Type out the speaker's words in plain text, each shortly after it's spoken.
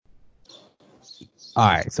All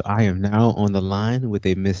right, so I am now on the line with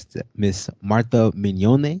a Miss Martha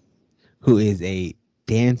Mignone, who is a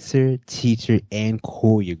dancer, teacher, and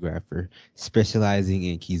choreographer, specializing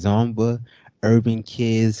in kizomba, urban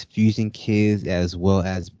kids, fusion kids, as well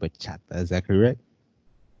as bachata. Is that correct?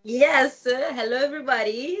 Yes, hello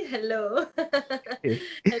everybody. Hello. Hello,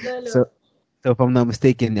 hello. so, so if I'm not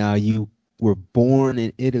mistaken, you were born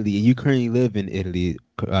in Italy and you currently live in Italy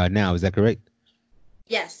now. Is that correct?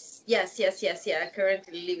 Yes, yes, yes, yes, yeah. I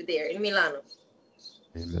currently live there in Milano.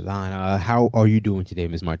 In Milan. How are you doing today,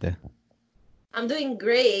 Miss Martha? I'm doing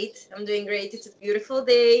great. I'm doing great. It's a beautiful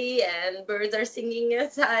day and birds are singing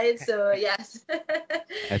outside. So, yes.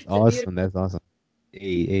 That's It's a beautiful. awesome. That's awesome.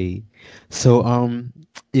 Hey. So,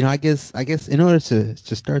 I guess in order to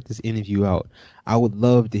start this interview out, I would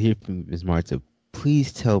love to hear from Ms. Marta.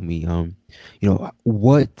 Please tell me,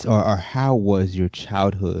 what or how was your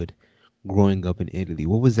childhood growing up in Italy?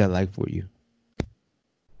 What was that like for you?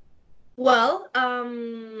 Well,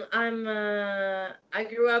 I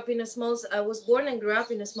grew up in a I was born and grew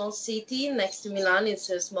up in a small city next to Milan. It's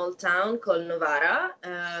a small town called Novara.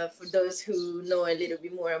 For those who know a little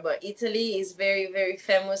bit more about Italy, is very, very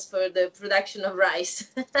famous for the production of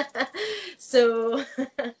rice. So,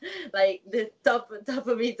 like the top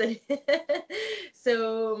of Italy.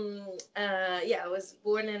 So, yeah, I was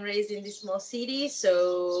born and raised in this small city.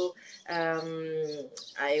 So,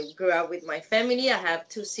 I grew up with my family. I have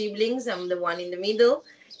two siblings. I'm the one in the middle,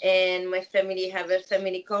 and my family have a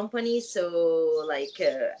family company. So, I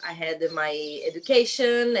had my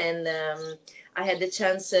education, and I had the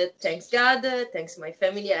chance. Thanks God, thanks my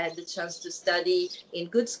family. I had the chance to study in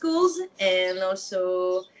good schools, and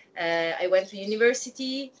also. I went to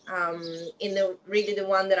university in the really the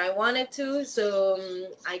one that I wanted to. So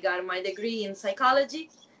I got my degree in psychology,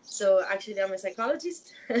 so actually, I'm a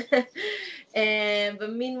psychologist. And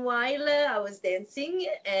but meanwhile, I was dancing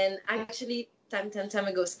and actually time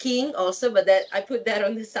ago skiing also, but that I put that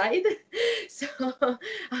on the side. So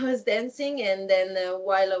I was dancing, and then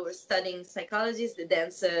while I was studying psychology, the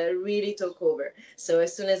dance really took over. So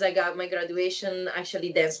as soon as I got my graduation,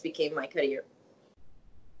 actually dance became my career.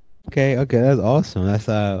 Okay, that's awesome. That's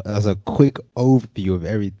a quick overview of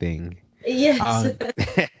everything. Yes. Um,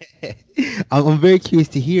 I'm very curious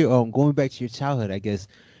to hear. Going back to your childhood, I guess,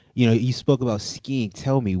 you spoke about skiing.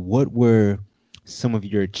 Tell me, what were some of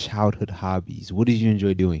your childhood hobbies? What did you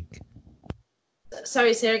enjoy doing?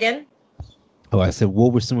 Sorry, say again. Oh, I said,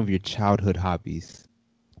 what were some of your childhood hobbies?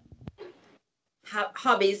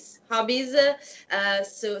 Hobbies,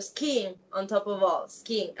 so skiing on top of all,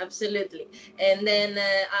 skiing absolutely. And then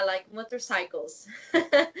I like motorcycles.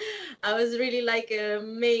 I was really like a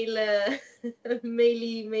male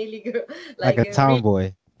male girl, Like like a a really.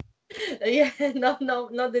 tomboy. Yeah, not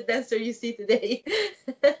the dancer you see today.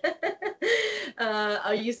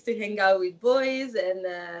 I used to hang out with boys and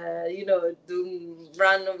do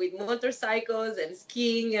run with motorcycles and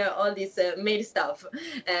skiing, all this male stuff.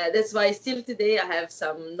 That's why still today I have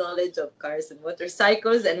some knowledge of cars and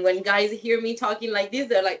motorcycles. And when guys hear me talking like this,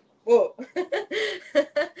 they're like, "Whoa,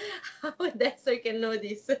 how a dancer can know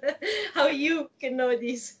this? How you can know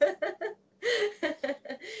this?"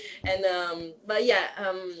 And but yeah,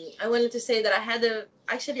 I wanted to say that I had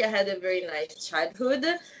a very nice childhood.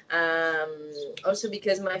 Also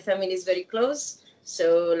because my family is very close.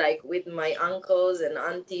 So like with my uncles and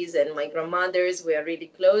aunties and my grandmothers, we are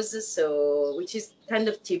really close. So which is kind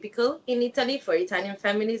of typical in Italy for Italian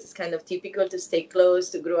families. It's kind of typical to stay close,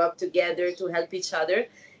 to grow up together, to help each other.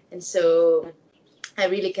 And so I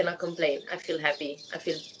really cannot complain. I feel happy. I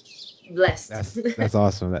feel blessed. That's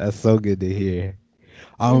awesome. That's so good to hear.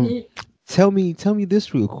 Um, tell me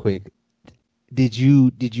this real quick. Did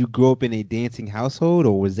you grow up in a dancing household,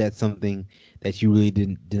 or was that something that you really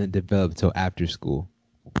didn't develop till after school?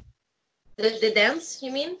 The dance,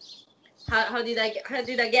 you mean? How did I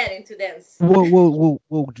get into dance? Whoa!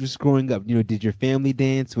 Just growing up, did your family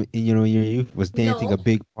dance? In your youth, was dancing No, a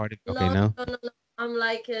big part of? Okay, no, no. no, no, no. I'm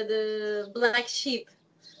like the black sheep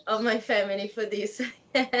of my family for this.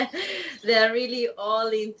 They're really all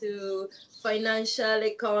into financial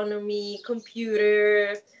economy,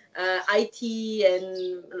 computer, IT,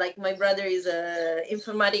 and like my brother is a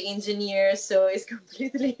informatic engineer, so it's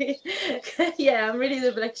completely. Yeah, I'm really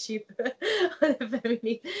the black sheep of the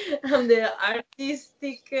family. I'm the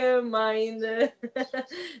artistic mind.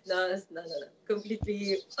 No,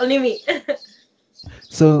 completely only me.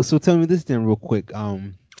 So tell me this then, real quick.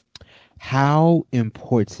 How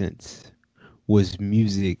important was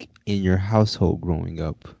music in your household growing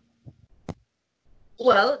up?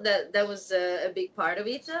 Well, that was a big part of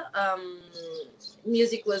it.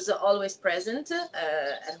 Music was always present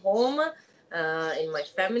at home. in my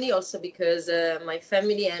family, also because my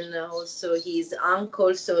family and also his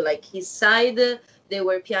uncle, so like his side, they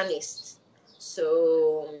were pianists.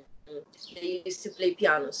 So they used to play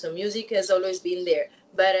piano. So music has always been there.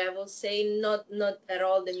 But I will say not at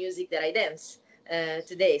all the music that I dance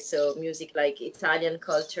today. So music like Italian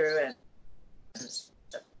culture and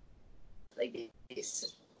stuff like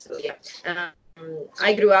this. So yeah,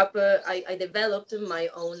 I grew up. I developed my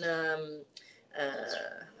own. How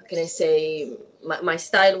can I say my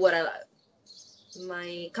style? What I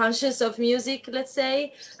my conscious of music, let's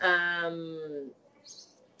say, a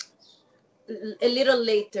little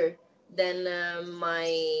later than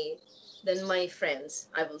my friends,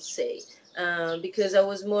 I will say, because I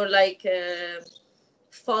was more like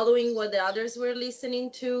following what the others were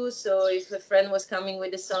listening to. So if a friend was coming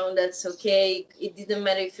with a song, that's okay. It didn't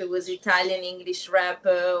matter if it was Italian, English rap,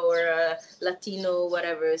 or Latino,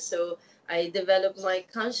 whatever. So I developed my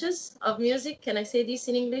conscious of music. Can I say this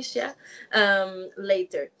in English? Yeah.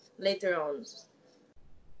 Later on.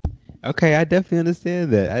 Okay, I definitely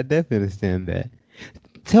understand that. I definitely understand that.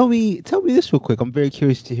 Tell me this real quick. I'm very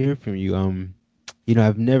curious to hear from you.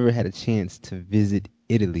 I've never had a chance to visit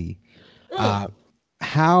Italy. Mm. Uh,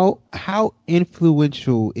 how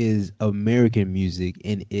influential is American music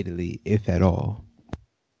in Italy, if at all?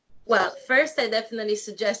 Well, first, I definitely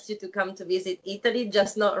suggest you to come to visit Italy,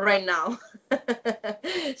 just not right now.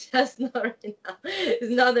 Just not right now. It's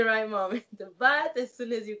not the right moment. But as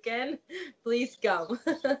soon as you can, please come.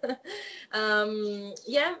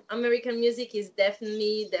 Yeah, American music is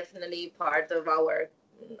definitely part of our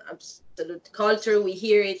absolute culture. We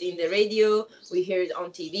hear it in the radio, we hear it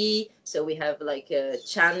on TV. So we have like a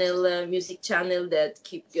channel, music channel that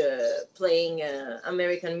keep playing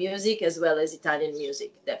American music as well as Italian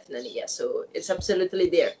music. Definitely, yeah. So it's absolutely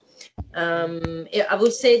there. Yeah, I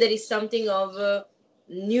would say that it's something of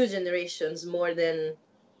new generations more than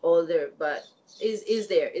older, but is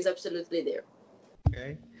there? Is absolutely there.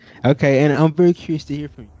 Okay. Okay, and I'm very curious to hear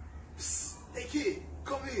from you. Hey kid,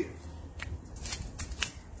 come here.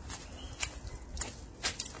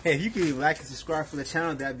 Hey, if you could like and subscribe for the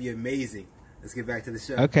channel, that'd be amazing. Let's get back to the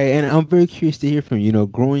show. Okay, and I'm very curious to hear from you.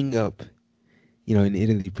 Growing up, in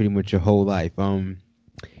Italy pretty much your whole life.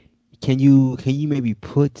 Can you maybe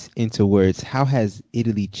put into words how has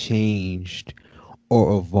Italy changed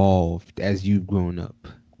or evolved as you've grown up?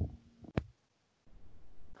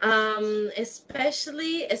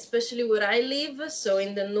 Especially where I live, so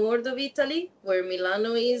in the north of Italy, where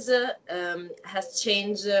Milano is, has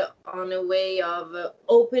changed on a way of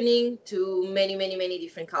opening to many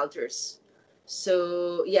different cultures.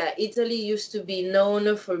 So yeah, Italy used to be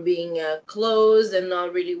known for being closed and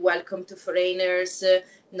not really welcome to foreigners,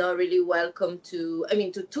 not really welcome to, I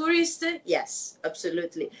mean, to tourists. Yes,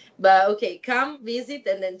 absolutely. But okay, come visit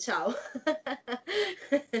and then ciao.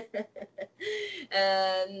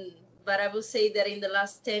 And but I will say that in the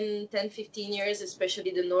last 15 years, especially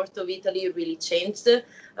the north of Italy, really changed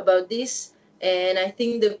about this. And I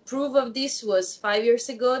think the proof of this was 5 years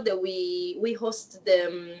ago that we hosted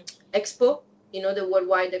the expo, the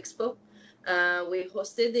Worldwide Expo. We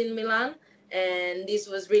hosted in Milan, and this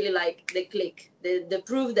was really like the click, the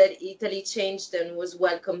proof that Italy changed and was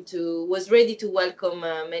ready to welcome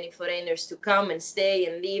many foreigners to come and stay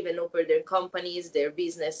and live and open their companies, their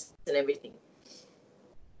business, and everything.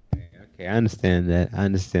 Okay, I understand that. I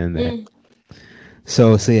understand that. Mm.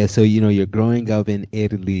 So yeah, so you're growing up in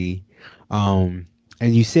Italy, and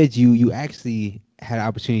you said you actually had an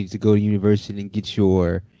opportunity to go to university and get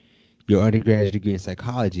your undergraduate degree in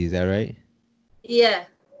psychology. Is that right? Yeah,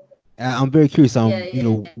 I'm very curious.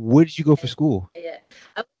 yeah. Where did you go for school?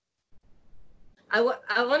 I,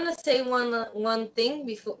 I want to say one thing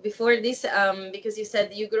before this, because you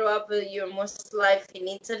said you grew up your most life in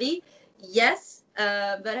Italy. Yes,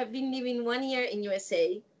 but I've been living 1 year in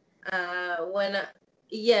USA. When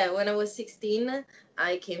I was 16,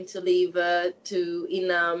 I came to live to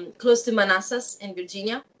in close to Manassas in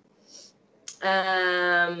Virginia.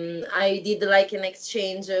 I did like an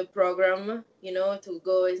exchange program, to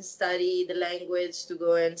go and study the language, to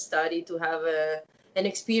go and study, to have an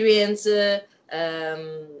experience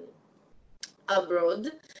um,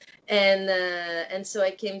 abroad. And so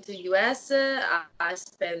I came to US. I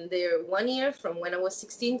spent there 1 year from when I was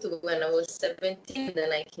 16 to when I was 17.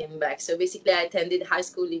 Then I came back. So basically, I attended high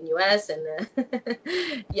school in US, and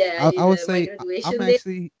yeah, I I did would my say I'm graduation there.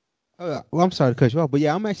 actually. Well, I'm sorry to cut you off, but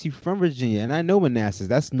yeah, I'm actually from Virginia, and I know Manassas.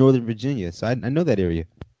 That's Northern Virginia, so I know that area.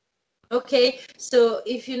 Okay, so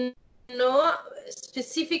if you know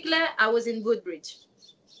specifically, I was in Woodbridge.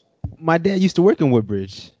 My dad used to work in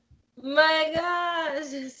Woodbridge. My gosh,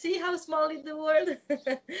 see how small is the world?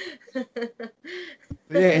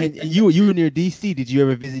 And you were near DC. Did you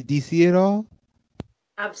ever visit DC at all?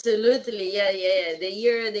 Absolutely, yeah.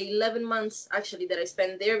 The 11 months actually that I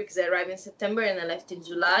spent there, because I arrived in September and I left in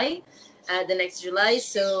July, the next July.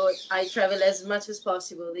 So I travel as much as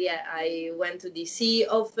possible. Yeah, I went to DC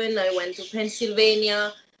often. I went to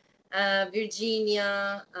Pennsylvania,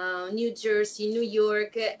 Virginia, New Jersey, New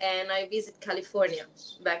York, and I visit California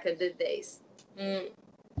back at the days. Mm.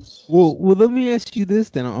 Well, let me ask you this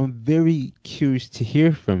then. I'm very curious to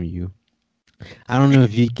hear from you. I don't know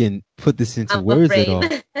if you can put this into I'm words at afraid. all.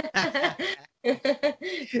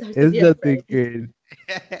 It's Totally nothing afraid. good.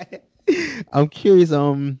 I'm curious.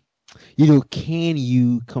 Can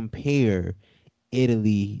you compare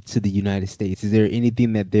Italy to the United States? Is there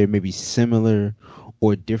anything that they're maybe similar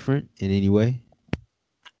or different in any way?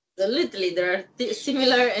 Absolutely, there are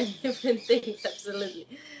similar and different things. Absolutely.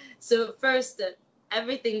 So first,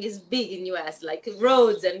 everything is big in US, like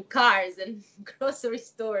roads and cars and grocery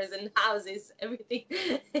stores and houses. Everything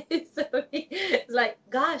is so big. It's like,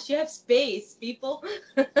 gosh, you have space, people.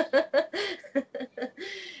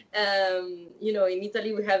 In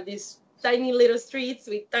Italy we have these tiny little streets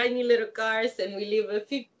with tiny little cars, and we live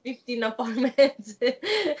in 15 apartments.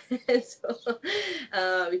 And so,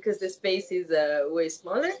 because the space is way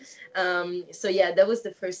smaller. So yeah, that was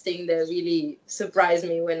the first thing that really surprised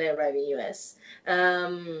me when I arrived in US.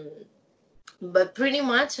 But pretty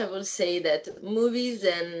much I will say that movies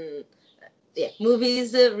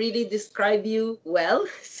really describe you well.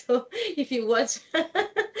 So if you watch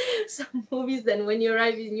some movies, then when you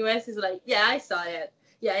arrive in US, it's like, yeah, I saw it.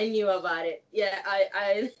 Yeah, I knew about it. Yeah,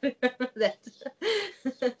 I remember that.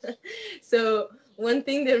 So one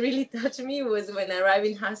thing that really touched me was when I arrived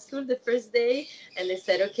in high school the first day, and they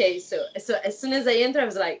said, okay, so as soon as I entered, I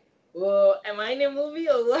was like, whoa, am I in a movie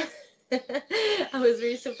or what? I was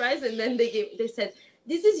really surprised, and then they said,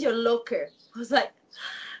 this is your locker. I was like,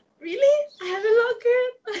 really? I have a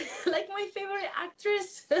locker? Like my favorite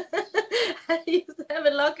actress I used to have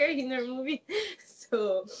a locker in her movie.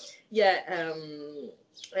 So yeah,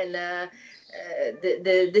 and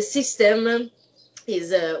the system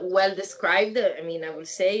is well described. I mean, I would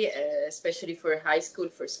say, especially for high school,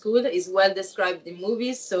 for school, is well described in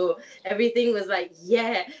movies. So everything was like,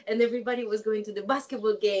 yeah, and everybody was going to the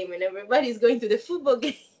basketball game, and everybody's going to the football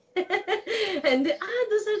game. And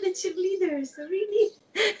those are the cheerleaders, really.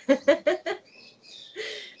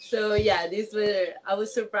 So yeah, these were, I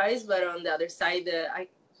was surprised, but on the other side, I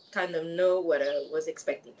kind of know what I was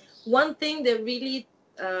expecting. One thing that really,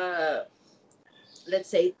 let's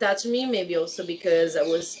say, touched me, maybe also because I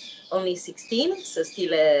was only 16, so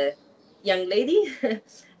still a young lady,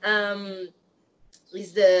 um,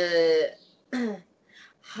 is the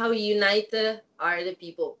how united are the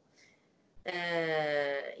people.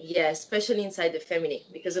 Yeah, especially inside the family,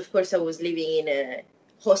 because of course I was living in a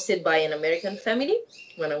hosted by an American family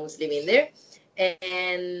when I was living there,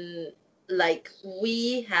 and like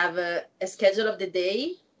we have a schedule of the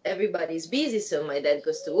day. Everybody's busy, so my dad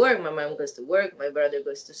goes to work, my mom goes to work, my brother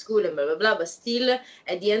goes to school, and blah blah blah. But still,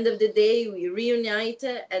 at the end of the day, we reunite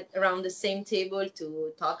around the same table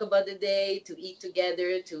to talk about the day, to eat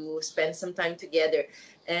together, to spend some time together.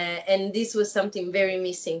 And this was something very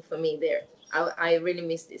missing for me there. I really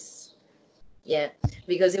miss this. Yeah,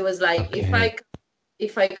 because it was like, Okay.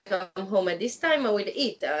 if I come home at this time, I will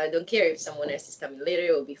eat. I don't care if someone else is coming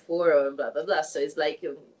later or before or blah blah blah. So it's like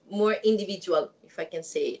more individual, if I can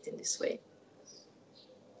say it in this way.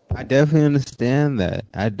 I definitely understand that.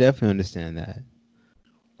 I definitely understand that.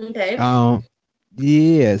 Okay. Um,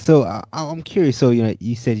 yeah. So I'm curious. So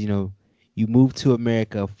you said you moved to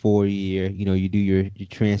America for a year. You do your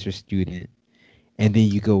transfer student, and then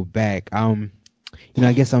you go back. I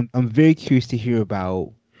guess I'm very curious to hear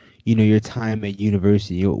about your time at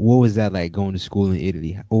university. What was that like going to school in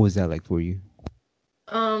Italy? What was that like for you?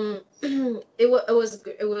 It was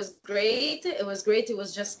great. It was great. It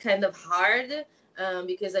was just kind of hard,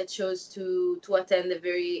 because I chose to attend a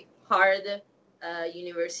very hard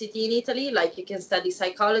university in Italy. Like, you can study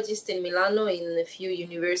psychologist in Milano in a few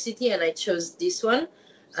university, and I chose this one,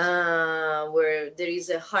 where there is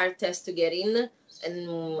a hard test to get in,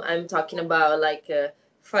 and I'm talking about like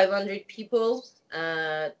 500 people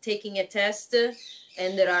taking a test,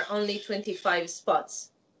 and there are only 25 spots.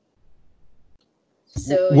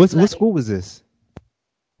 So it's What like, school was this?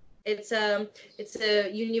 it's a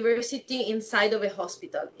university inside of a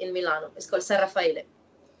hospital in Milano. It's called San Raffaele.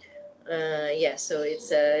 Yeah, so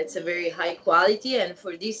it's a very high quality, and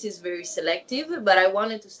for this is very selective. But I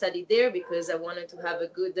wanted to study there because I wanted to have a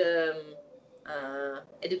good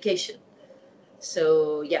education.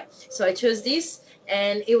 So yeah, so I chose this,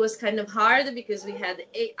 and it was kind of hard because we had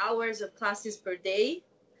 8 hours of classes per day.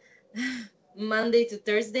 Monday to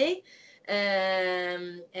Thursday,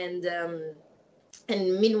 and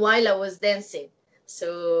meanwhile I was dancing.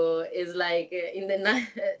 So it's like in the night,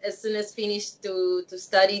 as soon as finished to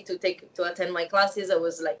study to attend my classes, I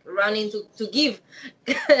was like running to give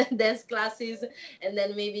dance classes, and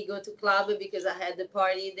then maybe go to club because I had the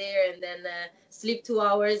party there, and then sleep 2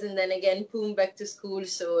 hours, and then again boom back to school.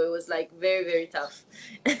 So it was like very very tough.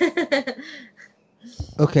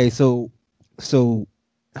 Okay, so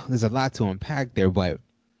there's a lot to unpack there, but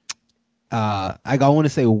I want to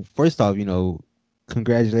say, first off,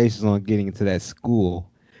 congratulations on getting into that school.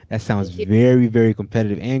 That sounds Thank you. very, very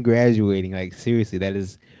competitive, and graduating. Like, seriously, that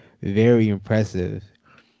is very impressive.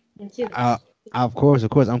 Thank you. Uh, of course,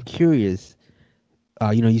 I'm curious.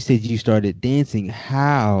 You said you started dancing.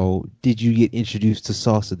 How did you get introduced to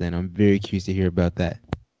salsa? Then I'm very curious to hear about that.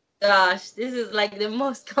 Gosh, this is like the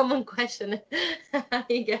most common question I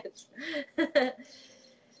get.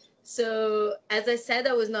 So, as I said,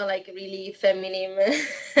 I was not like really feminine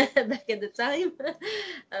back at the time.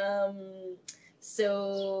 Um,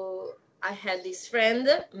 so, I had this friend,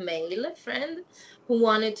 male friend, who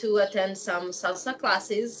wanted to attend some salsa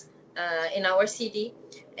classes in our city.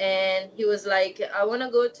 And he was like, I want to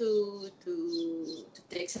go to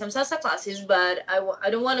take some salsa classes, but I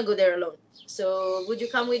don't want to go there alone. So, would you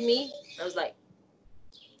come with me? I was like,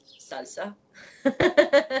 salsa?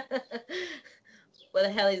 What the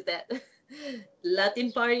hell is that?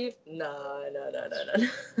 Latin party? No, no, no, no, no, no.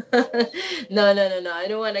 No, no, no, no. I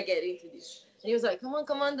don't want to get into this. And he was like, come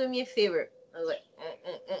on, do me a favor. I was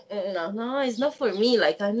like, no, no, it's not for me.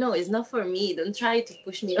 Like, I know it's not for me. Don't try to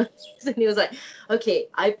push me on. And he was like, okay,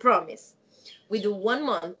 I promise. We do 1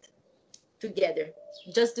 month together.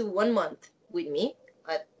 Just do 1 month with me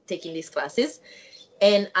taking these classes,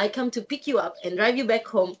 and I come to pick you up and drive you back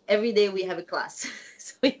home every day we have a class.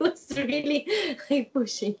 So it was really like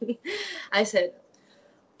pushing. I said,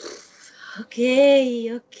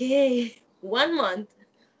 okay, okay, 1 month.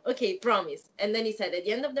 Okay, promise. And then he said, at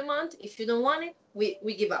the end of the month, if you don't want it,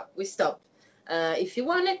 we give up, we stop. If you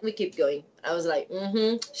want it, we keep going. I was like,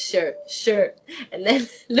 sure, sure. And then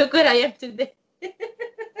look what I am today.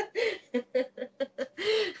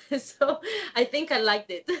 So I think I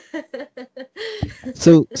liked it.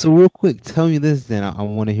 So real quick, tell me this. Then I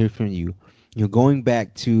want to hear from you. You're going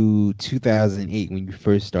back to 2008 when you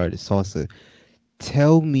first started salsa.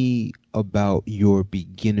 Tell me about your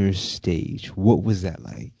beginner stage. What was that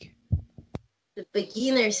like? The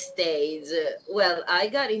beginner stage. Well, I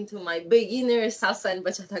got into my beginner salsa and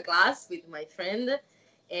bachata class with my friend,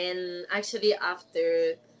 and actually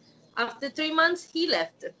after 3 months he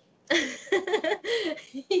left.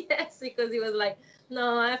 Yes, because he was like,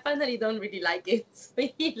 no, I finally don't really like it, so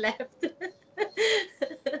he left.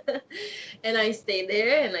 And I stayed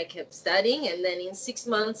there and I kept studying, and then in 6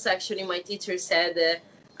 months actually my teacher said,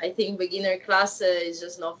 I think beginner class is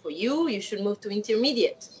just not for you, you should move to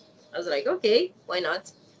intermediate. I was like, okay, why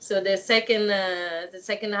not? So the second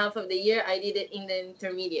half of the year I did it in the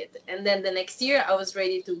intermediate, and then the next year I was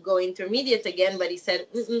ready to go intermediate again, but he said,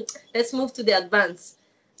 let's move to the advanced.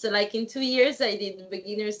 So like in 2 years I did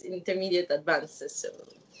beginners, intermediate, advanced. So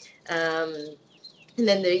um, and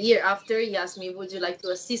then the year after, he asked me, would you like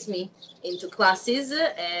to assist me into classes?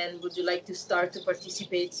 And would you like to start to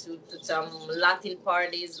participate to some Latin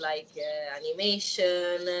parties like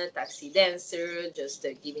animation, taxi dancer, just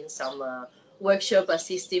giving some workshop,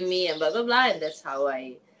 assisting me, and blah, blah, blah. And that's how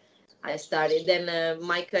I started. Then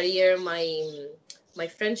my career, my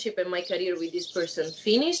friendship and my career with this person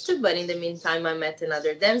finished. But in the meantime, I met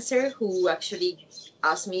another dancer who actually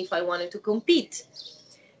asked me if I wanted to compete.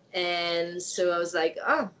 And so I was like,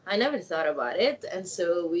 oh, I never thought about it. And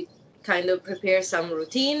so we kind of prepared some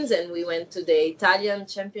routines, and we went to the Italian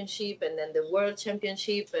championship and then the world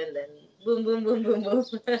championship, and then boom, boom, boom, boom, boom.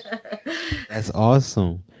 That's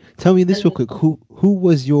awesome. Tell me this real And quick. Who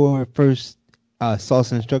was your first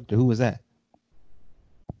salsa instructor? Who was that?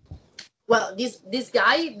 well, this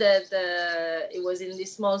guy that it was in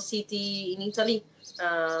this small city in Italy.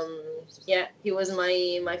 Um, yeah, he was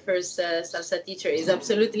my first salsa teacher. He's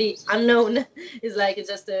absolutely unknown. He's like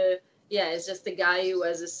just a yeah, it's just a guy who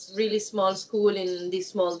has a really small school in this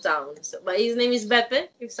small town. So, but his name is Beppe.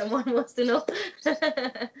 If someone wants to know.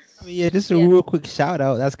 I mean, yeah, just a Yeah, real quick shout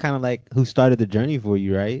out. That's kind of like who started the journey for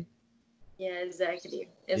you, right? yeah, exactly.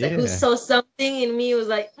 It's like who Yeah. saw something in me was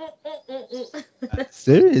like.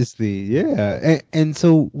 Seriously, yeah. And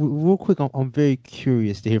so, real quick, I'm very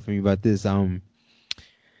curious to hear from you about this.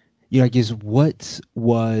 I guess what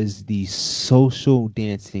was the social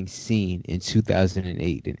dancing scene in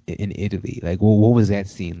 2008 in Italy? Like, what was that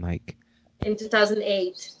scene like? In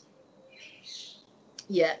 2008.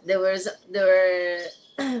 Yeah, there were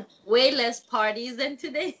way less parties than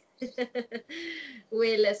today.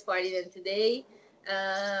 Way less party than today.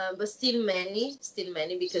 But still many,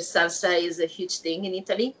 because salsa is a huge thing in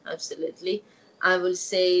Italy. Absolutely. I will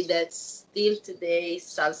say that still today,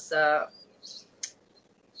 salsa,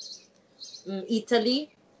 Italy,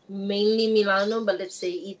 mainly Milano, but let's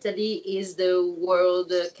say Italy is the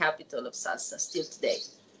world capital of salsa still today.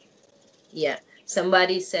 Yeah.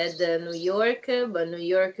 Somebody said New York, but New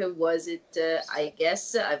York was it, I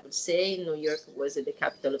guess, I would say New York was the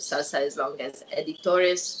capital of salsa as long as Eddie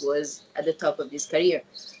Torres was at the top of his career.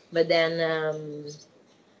 But then,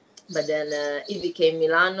 it became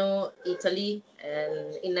Milano, Italy,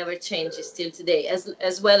 and it never changed. It's still today.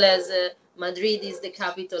 As well as Madrid is the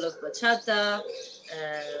capital of bachata,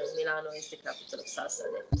 Milano is the capital of salsa.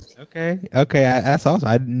 Definitely. Okay, okay, that's awesome.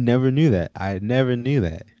 I never knew that. I never knew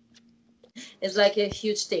that. It's like a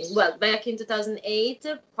huge thing. Well, back in 2008,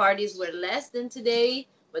 parties were less than today,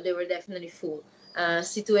 but they were definitely full.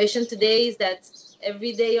 Situation today is that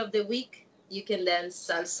every day of the week you can dance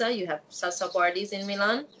salsa. You have salsa parties in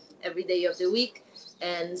Milan every day of the week,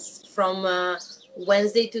 and from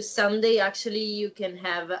Wednesday to Sunday, actually, you can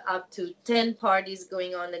have up to 10 parties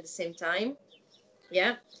going on at the same time.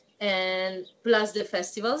 Yeah, and plus the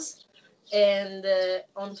festivals. And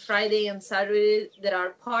on Friday and Saturday there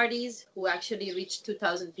are parties who actually reach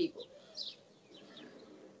 2,000 people.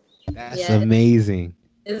 That's Yeah, amazing.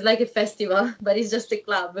 it's like a festival, but it's just a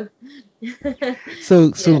club.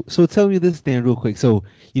 So, Yeah, so tell me this then, real quick. So,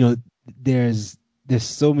 you know, there's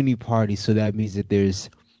so many parties, so that means that there's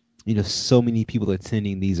so many people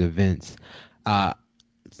attending these events. Uh,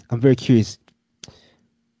 I'm very curious.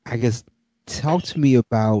 I guess talk to me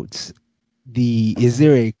about is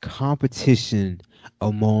there a competition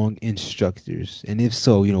among instructors? And if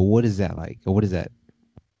so, what is that like? Or what is that?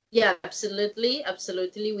 yeah, absolutely,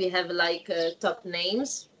 absolutely. We have like top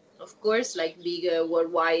names, of course, like big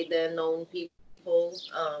worldwide known people,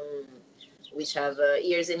 which have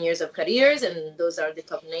years and years of careers, and those are the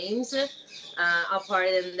top names. Apart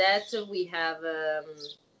than that, we have,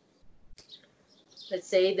 let's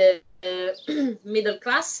say, the middle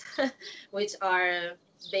class, which are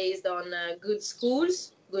based on good school,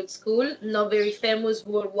 not very famous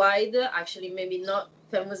worldwide, actually maybe not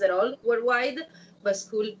famous at all worldwide, but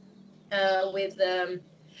school with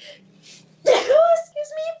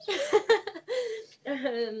excuse me,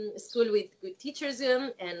 school with good teachers,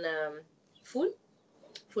 and full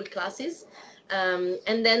full classes. And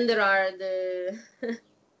then there are the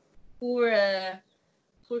poor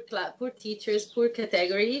poor teachers, poor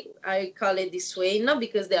category. I call it this way, not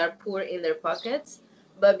because they are poor in their pockets,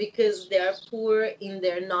 but because they are poor in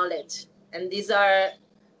their knowledge. And these are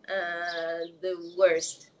the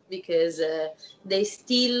worst, because they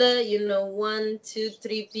steal, one, two,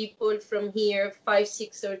 three people from here, five,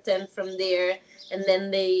 six, or 10 from there, and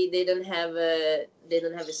then they don't have a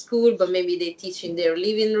school, but maybe they teach in their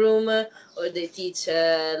living room, or they teach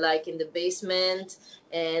like in the basement,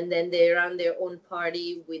 and then they run their own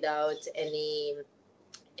party without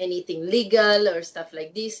anything legal or stuff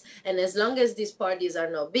like this. And as long as these parties are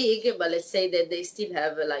not big, but let's say that they still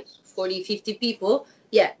have like 40, 50 people,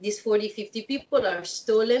 yeah, these 40, 50 people are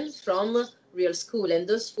stolen from real school, and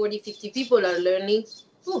those 40, 50 people are learning,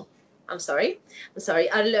 oh, I'm sorry,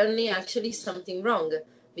 are learning actually something wrong,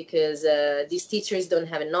 because these teachers don't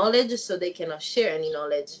have knowledge, so they cannot share any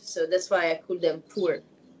knowledge. So that's why I call them poor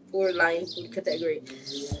line, poor category.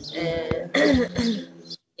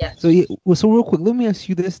 Yeah. So yeah, well, so real quick, let me ask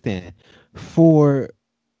you this then. For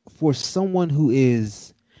someone who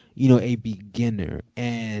is, a beginner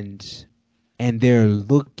and they're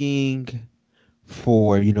looking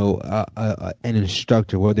for, an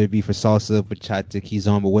instructor, whether it be for salsa, bachata,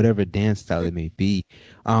 kizomba, whatever dance style it may be.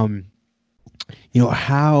 Um,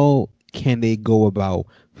 how can they go about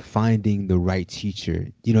finding the right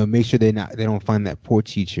teacher? Make sure they don't find that poor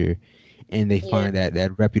teacher, and they Yeah. find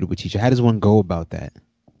that reputable teacher. How does one go about that?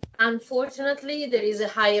 Unfortunately, there is a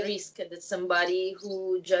high risk that somebody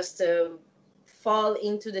who just fall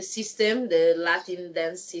into the system, the Latin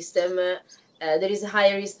dance system, there is a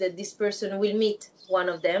high risk that this person will meet one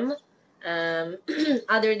of them. Um,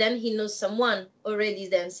 Other than he knows someone already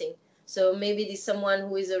dancing. So maybe this someone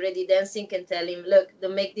who is already dancing can tell him, look,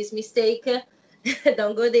 don't make this mistake,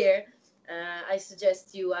 don't go there. I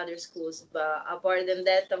suggest you other schools. But apart than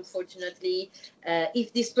that, unfortunately,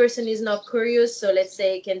 if this person is not curious, so let's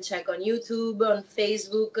say can check on YouTube, on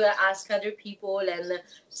Facebook, ask other people, and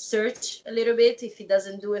search a little bit. If he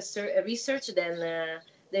doesn't do a research, then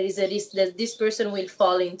there is a risk that this person will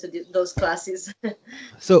fall into those classes.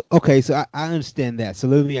 So okay, so I understand that. So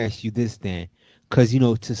let me ask you this then.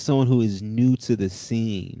 because to someone who is new to the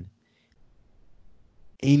scene,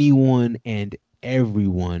 anyone and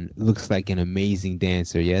everyone looks like an amazing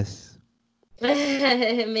dancer. Yes.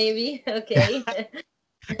 Maybe. Okay.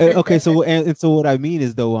 Okay. So and so what I mean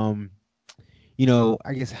is though,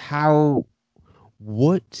 I guess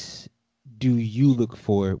what do you look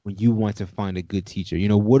for when you want to find a good teacher?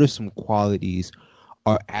 What are some qualities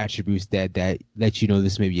or attributes that let you know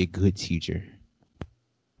this may be a good teacher?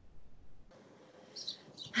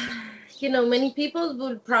 Many people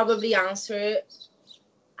would probably answer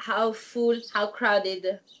how full, how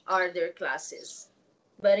crowded are their classes.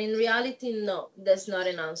 But in reality, no, that's not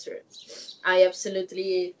an answer. I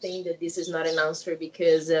absolutely think that this is not an answer uh,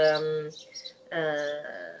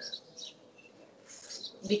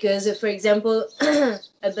 because for example,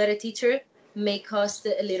 a better teacher may cost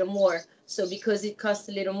a little more. So because it costs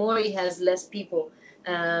a little more, he has less people.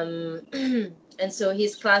 Um, and so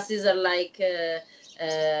his classes are like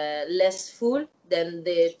less full than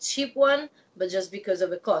the cheap one, but just because of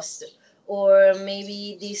the cost. Or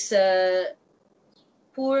maybe this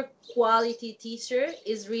poor quality teacher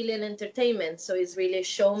is really an entertainment. So he's really a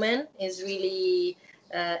showman, is really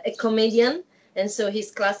a comedian. And so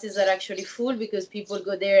his classes are actually full because people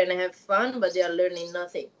go there and have fun, but they are learning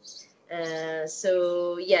nothing.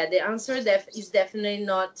 So yeah, the answer is definitely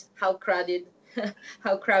not how crowded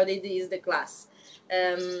how crowded is the class.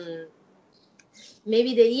 Um,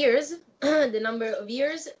 Maybe the years, the number of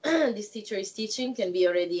years this teacher is teaching can be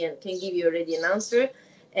already and can give you already an answer.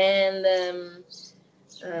 And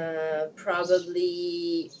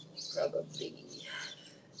probably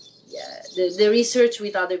yeah, the research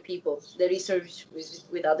with other people, the research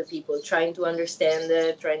with other people, trying to understand,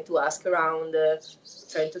 trying to ask around,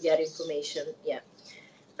 trying to get information. Yeah.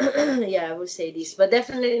 Yeah, I would say this, but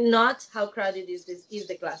definitely not how crowded is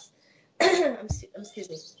the class. Excuse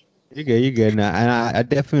me. You're good. You're good. Now, and I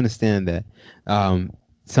definitely understand that.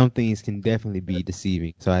 Some things can definitely be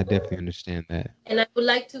deceiving, so I definitely understand that. And I would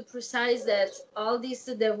like to precise that all these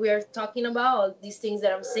that we are talking about, all these things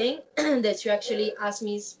that I'm saying, that you actually asked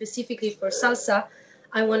me specifically for salsa,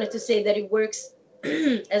 I wanted to say that it works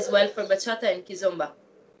as well for bachata and kizomba.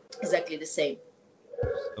 Exactly the same.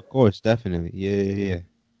 Of course, definitely. Yeah, yeah, yeah.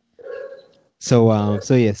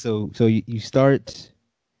 So you start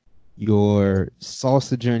your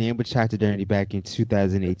salsa journey and bachata journey back in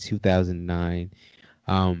 2008, 2009.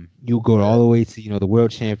 You go all the way to the world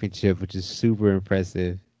championship, which is super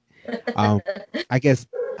impressive. Um, I guess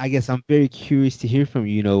I'm very curious to hear from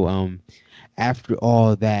you. After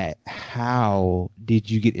all that, how did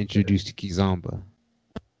you get introduced to Kizomba?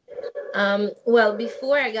 Well,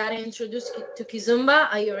 before I got introduced to Kizumba,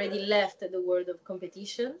 I already left the world of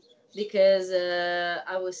competition because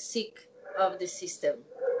I was sick of the system.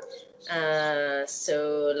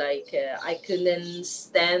 So, like, I couldn't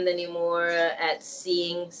stand anymore at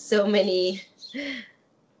seeing so many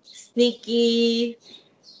sneaky,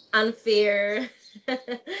 unfair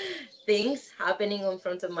things happening in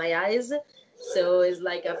front of my eyes. So it's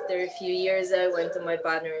like after a few years, I went to my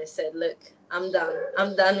partner and said, "Look, I'm done.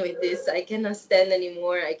 I'm done with this. I cannot stand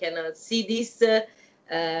anymore. I cannot see this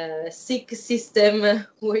sick system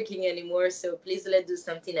working anymore. So please let's do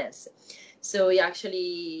something else." So he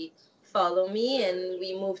actually followed me, and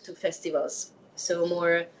we moved to festivals. So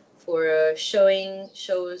more for showing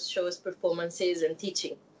shows, performances, and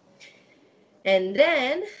teaching. And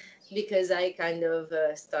then, because I kind of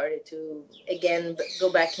started to again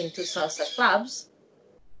go back into salsa clubs,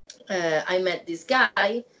 I met this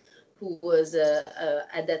guy who was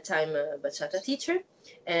at that time a bachata teacher,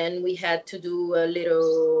 and we had to do a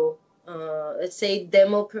little, let's say,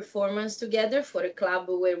 demo performance together for a club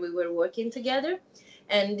where we were working together.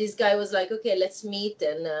 And this guy was like, "Okay, let's meet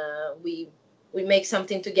and we make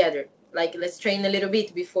something together. Like, let's train a little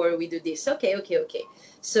bit before we do this." Okay, okay, okay.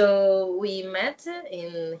 So we met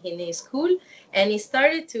in his school, and he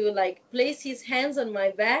started to like place his hands on my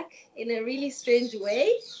back in a really strange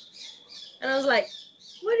way, and I was like,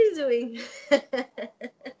 "What are you doing?"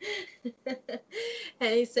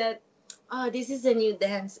 And he said, "Oh, this is a new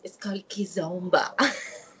dance. It's called Kizomba."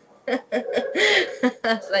 I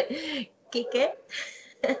was like, "Kike?"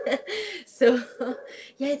 So,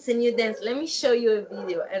 yeah, it's a new dance. Let me show you a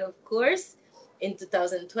video. And of course, in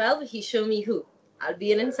 2012, he showed me who?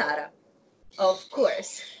 Albion and Sarah. Of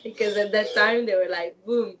course, because at that time they were like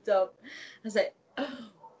boom top. I was like,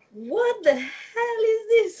 "Oh, what the hell is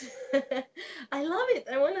this?" I love it.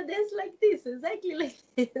 I want to dance like this, exactly like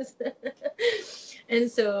this.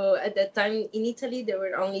 And so at that time in Italy, there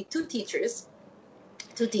were only two teachers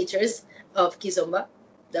of Kizomba.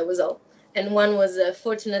 That was all. and one was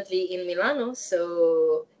fortunately in Milano.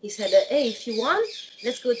 So he said, "Hey, if you want,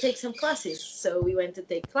 let's go take some classes." So we went to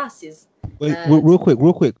take classes. Wait, Uh, real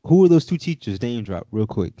quick. Who are those two teachers? Name drop, real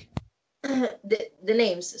quick. the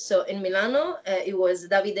names. So in Milano, it was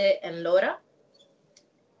Davide and Laura,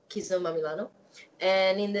 Kizomba Milano.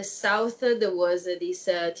 And in the south, there was this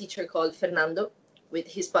teacher called Fernando with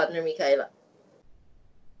his partner Michaela.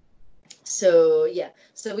 So yeah,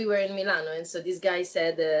 so we were in Milano, and so this guy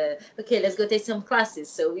said, "Okay, let's go take some classes."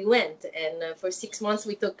 So we went, and for 6 months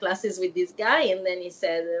we took classes with this guy, and then he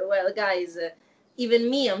said, "Well, guys, even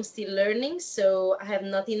me, I'm still learning, so I have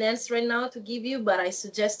nothing else right now to give you, but I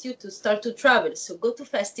suggest you to start to travel. So go to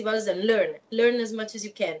festivals and learn as much as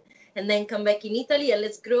you can, and then come back in Italy, and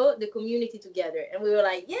let's grow the community together." And we were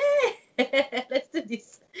like, "Yeah, let's do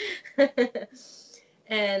this."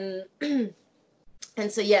 And and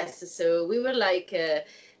so yes, so we were like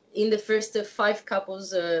in the first five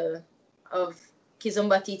couples of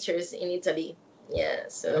Kizomba teachers in Italy. Yeah,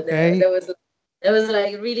 so Okay. that was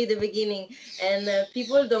like really the beginning. And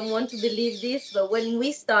people don't want to believe this, but when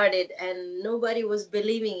we started and nobody was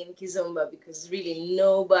believing in Kizomba, because really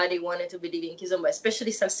nobody wanted to believe in Kizomba,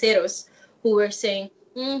 especially salseros who were saying,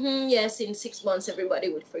 yes, in 6 months everybody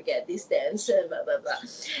would forget this dance, blah blah blah.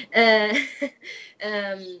 uh,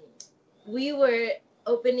 um, we were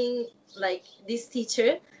opening, like, this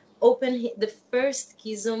teacher opened the first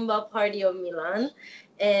Kizomba party of Milan,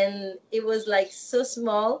 and it was like so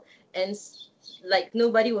small, and like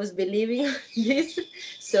nobody was believing this.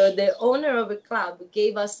 So the owner of a club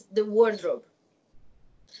gave us the wardrobe.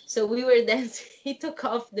 So we were dancing. He took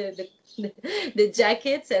off the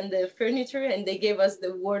jackets and the furniture, and they gave us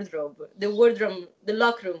the wardrobe, the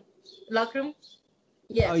locker room. Oh,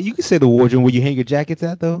 Yeah. you can say the wardrobe where you hang your jackets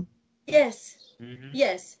at, though. Yes. Hmm.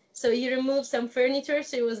 Yes. So he removed some furniture.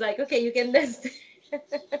 So it was like, "Okay, you can dance."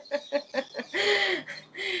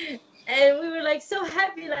 And we were like so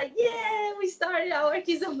happy, like, "Yeah, we started our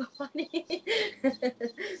Kizomba party."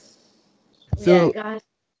 Yeah, So, gosh.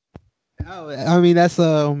 oh, I mean, that's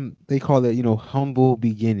they call it, humble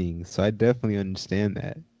beginnings. So I definitely understand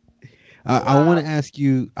that. I want Wow. to ask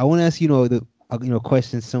you. I want to ask the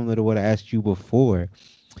questions similar to what I asked you before.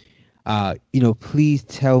 Please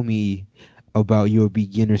tell me about your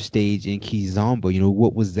beginner stage in Kizomba.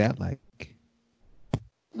 What was that like?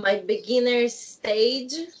 My beginner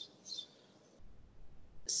stage.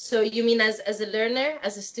 So you mean as a learner,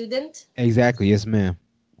 as a student? Exactly. Yes, ma'am.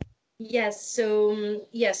 Yes, so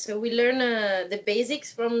so we learn the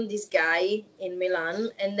basics from this guy in Milan,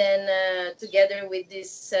 and then together with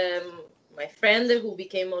this my friend who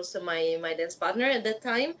became also my dance partner at that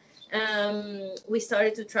time, we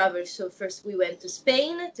started to travel. So first we went to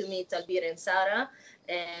Spain to meet Albira and Sara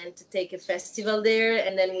and to take a festival there,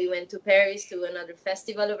 and then we went to Paris to another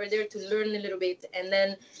festival over there to learn a little bit, and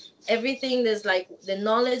then everything that's like the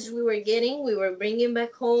knowledge we were getting, we were bringing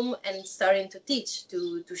back home and starting to teach,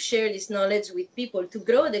 to share this knowledge with people, to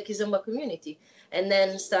grow the Kizomba community. And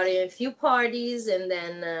then starting a few parties, and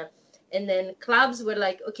then clubs were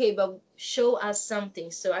like, "Okay, but show us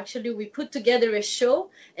something." So actually we put together a show,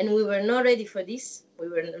 and we were not ready for this. We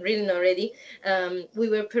were really not ready. We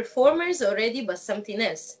were performers already, but something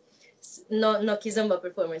else, no Kizomba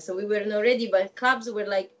performance. So we were not ready, but clubs were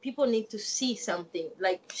like, people need to see something,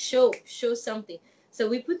 like show something. So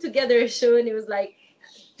we put together a show, and it was like,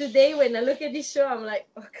 today when I look at this show, I'm like,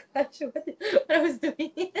 "Oh gosh, what I was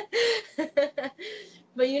doing."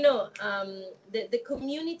 But the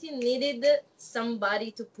community needed somebody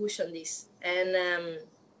to push on this, and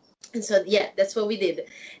so yeah, that's what we did.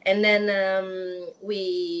 And then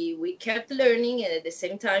we kept learning, and at the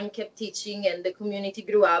same time kept teaching, and the community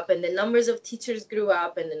grew up, and the numbers of teachers grew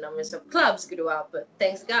up, and the numbers of clubs grew up.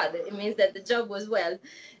 Thanks God, it means that the job was well.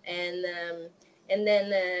 And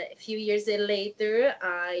then a few years later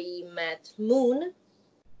I met Moon,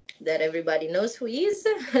 that everybody knows who he is.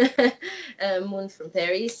 Moon from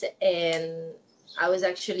Paris. And I was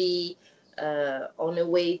actually on a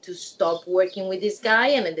way to stop working with this guy,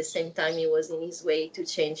 and at the same time he was in his way to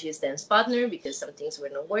change his dance partner because some things were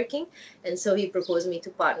not working, and so he proposed me to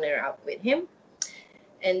partner up with him,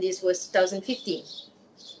 and this was 2015.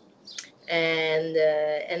 And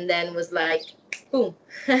then was like, boom.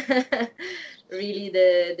 Really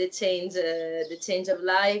the change of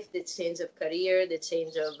life, the change of career, the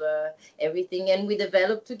change of everything, and we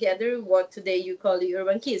developed together what today you call the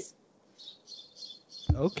Urban Kids.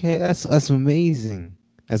 Okay, that's amazing.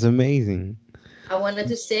 That's amazing. I wanted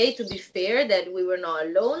to say, to be fair, that we were not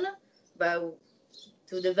alone, but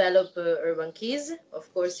to develop Urban Kids,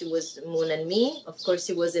 of course it was Moon and me, of course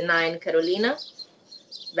it was Ena and Carolina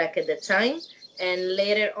back at the time, and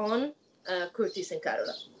later on Curtis and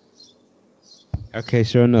Carola. Okay,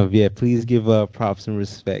 sure enough. Yeah, please give props and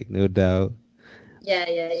respect, no doubt. Yeah.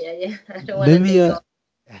 I don't want Let to me take off.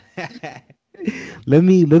 let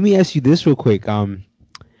me ask you this real quick. And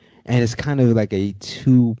it's kind of like a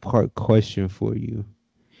two-part question for you.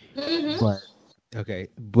 Hmm. But okay,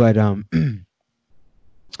 but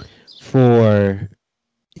for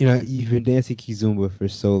you've been dancing kizumba for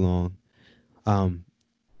so long. Um,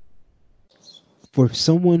 for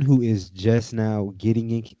someone who is just now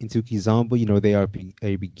getting into kizomba, they are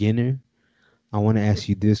a beginner. I want to ask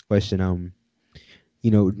you this question.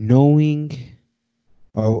 Knowing,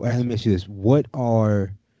 or let me ask you this: what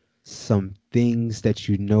are some things that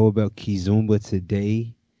you know about kizomba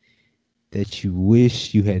today that you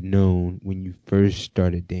wish you had known when you first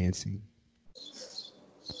started dancing?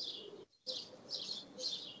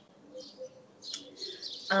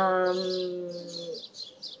 Um,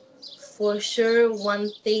 for sure, one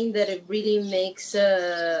thing that it really makes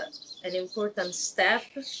an important step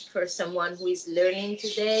for someone who is learning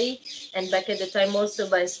today, and back at the time also,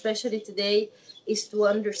 but especially today, is to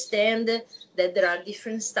understand that there are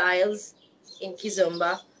different styles in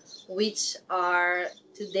Kizomba, which are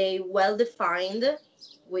today well defined,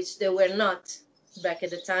 which they were not back at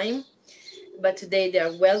the time. But today they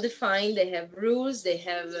are well defined. They have rules. They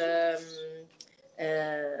have uh,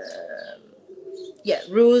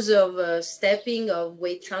 rules of stepping, of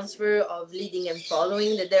weight transfer, of leading and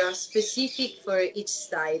following, that they are specific for each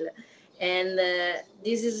style. And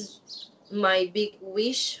this is my big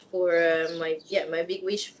wish for my big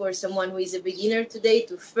wish for someone who is a beginner today,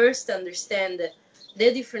 to first understand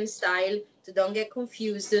the different style, to don't get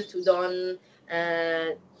confused, to don't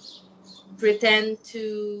uh, pretend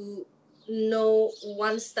to know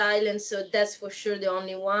one style, and so that's for sure the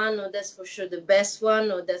only one, or that's for sure the best one,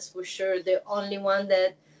 or that's for sure the only one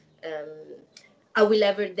that um, I will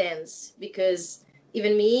ever dance. Because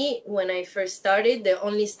even me, when I first started, the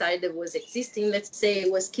only style that was existing, let's say,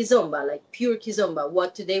 was kizomba, like pure kizomba,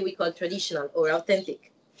 what today we call traditional or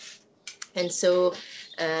authentic. And so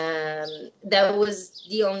that was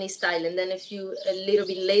the only style. And then a little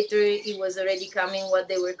bit later, it was already coming what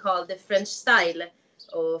they were called the French style,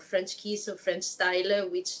 or French kiss, or French style,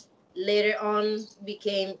 which later on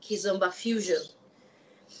became kizomba fusion.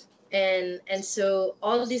 And so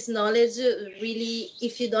all this knowledge, really,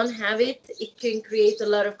 if you don't have it, it can create a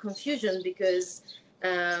lot of confusion, because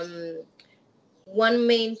um, one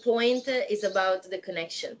main point is about the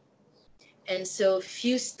connection. And so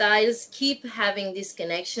few styles keep having this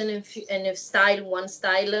connection, and if one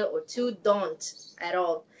style or two don't at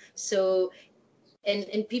all. So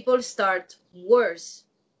and people start worse,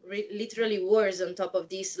 literally worse, on top of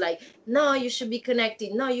this, like, no, you should be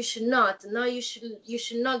connected, no, you should not, no, you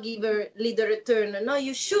should not give her lead a return, no,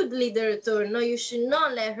 you should lead a return, no, you should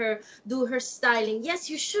not let her do her styling, yes,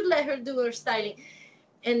 you should let her do her styling.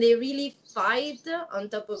 And they really fight on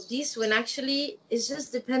top of this, when actually it's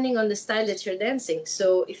just depending on the style that you're dancing.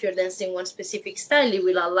 So if you're dancing one specific style, it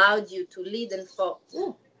will allow you to lead and follow.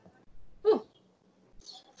 Ooh,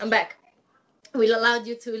 I'm back. Will allow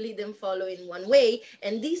you to lead and follow in one way,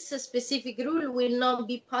 and this specific rule will not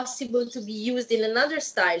be possible to be used in another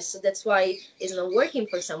style. So that's why it's not working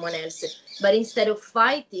for someone else. But instead of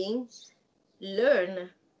fighting, learn,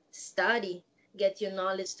 study, get your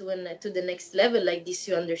knowledge to the next level. Like this,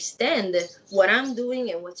 you understand what I'm doing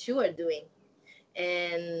and what you are doing.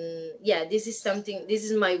 And yeah, this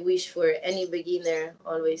is my wish for any beginner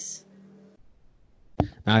always.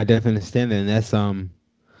 I definitely understand that, and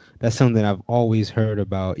that's something I've always heard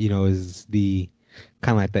about. Is the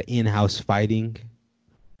kind of like the in-house fighting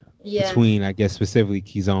Yeah. between, I guess, specifically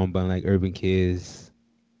Kizomba and like Urban Kids.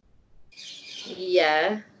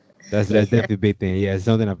 Yeah. That's definitely a big thing. Yeah, it's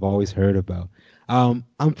something I've always heard about. I'm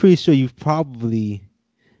pretty sure you've probably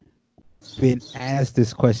been asked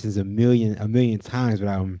this questions a million times, but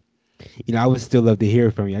I would still love to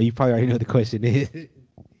hear from you. You probably already know the question is.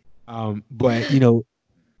 But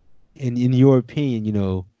in your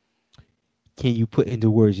opinion, can you put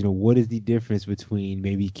into words, what is the difference between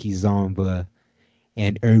maybe Kizomba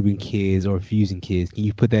and Urban Kids or Fusion Kids? Can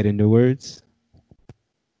you put that into words?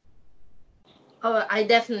 Oh, I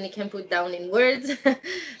definitely can put down in words.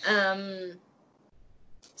 um,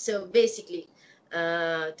 so basically,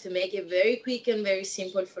 to make it very quick and very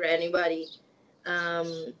simple for anybody,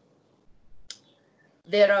 um,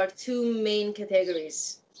 there are two main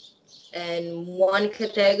categories, and one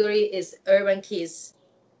category is urban kids,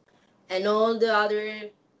 and all the other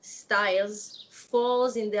styles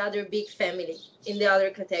falls in the other big family, in the other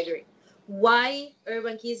category. Why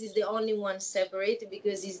urban kids is the only one separated?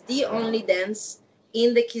 Because it's the only dance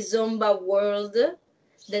in the kizomba world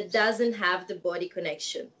that doesn't have the body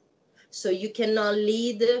connection. So you cannot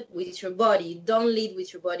lead with your body. You don't lead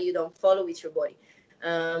with your body. You don't follow with your body.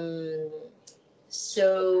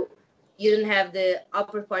 So you don't have the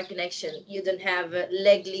upper part connection. You don't have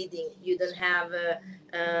leg leading.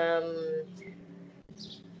 Um,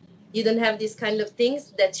 you don't have these kind of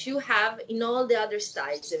things that you have in all the other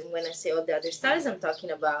styles. And when I say all the other styles, I'm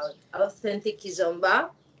talking about authentic kizomba,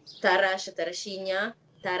 tarasha, tarashinha,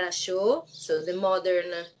 tarasho, so the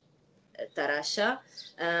modern tarasha,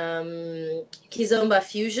 kizomba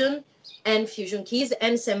fusion, and fusion keys,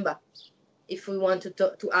 and semba, if we want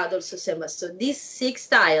to add also semba. So these 6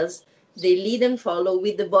 styles, they lead and follow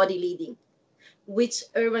with the body leading, which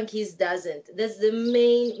Urban Keys doesn't. That's the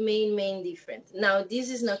main difference. Now, this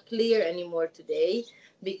is not clear anymore today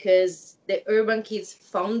because the Urban Keys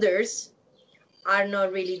founders are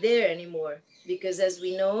not really there anymore. Because as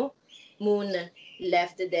we know, Moon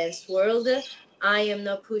left the dance world. I am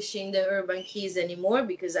not pushing the Urban Keys anymore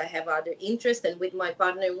because I have other interests. And with my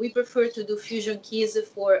partner, we prefer to do fusion keys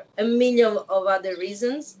for a million of other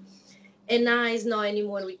reasons. And now he's not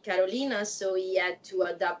anymore with Carolina, so he had to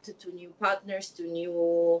adapt to new partners, to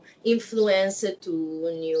new influence, to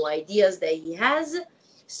new ideas that he has.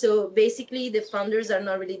 So basically, the founders are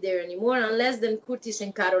not really there anymore, unless then Curtis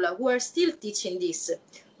and Carola, who are still teaching this.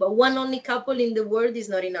 But one only couple in the world is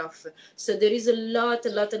not enough. So there is a lot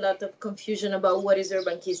of confusion about what is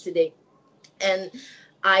Urban Keys today. And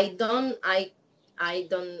I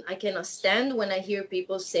cannot stand when I hear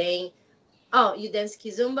people saying, oh, you dance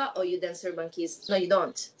kizomba or you dance urban keys. No, you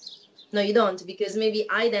don't. No, you don't, because maybe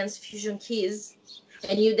I dance fusion keys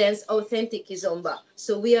and you dance authentic kizomba.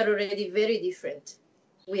 So we are already very different.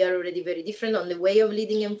 We are already very different on the way of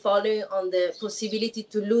leading and following, on the possibility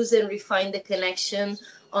to lose and refine the connection,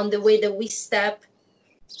 on the way that we step.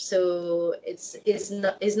 So it's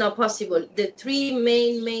not possible. The 3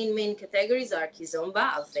 main categories are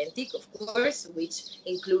kizomba, authentic, of course, which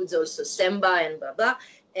includes also semba and blah blah.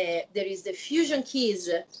 There is the fusion keys,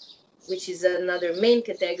 which is another main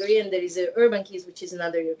category, and there is the urban keys, which is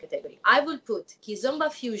another category. I will put kizomba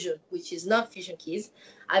fusion, which is not fusion keys.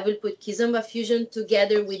 I will put kizomba fusion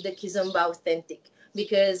together with the kizomba authentic,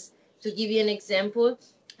 because to give you an example,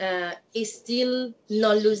 is still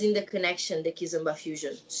not losing the connection, the kizomba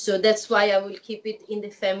fusion. So that's why I will keep it in the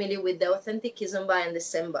family with the authentic kizomba and the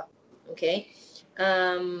semba. Okay.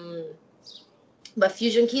 But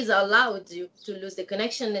fusion keys are allowed you to lose the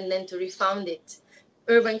connection and then to refound it.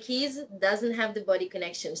 Urban keys doesn't have the body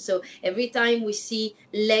connection. So every time we see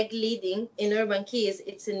leg leading in urban keys,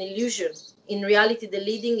 it's an illusion. In reality, the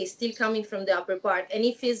leading is still coming from the upper part. And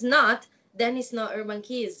if it's not, then it's not urban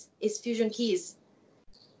keys, it's fusion keys.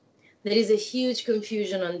 There is a huge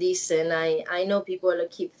confusion on this, and I know people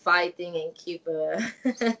keep fighting and keep,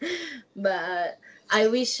 but I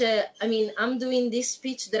wish, I'm doing this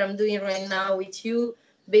speech that I'm doing right now with you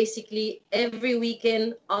basically every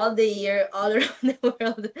weekend, all the year, all around the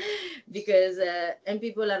world, because, and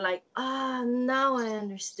people are like, now I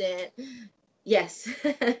understand. Yes,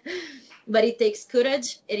 but it takes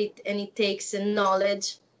courage and it takes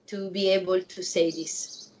knowledge to be able to say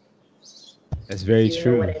this. That's very You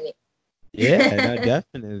know what true. I mean? Yeah, no,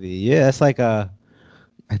 definitely. Yeah, that's like I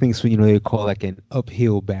think it's what they call like an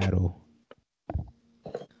uphill battle.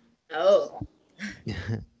 Oh.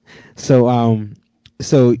 So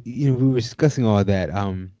so we were discussing all that.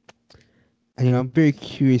 And I'm very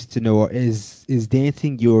curious to know, is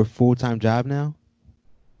dancing your full-time job now?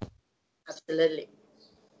 Absolutely.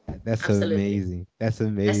 That's Absolutely. amazing. That's As soon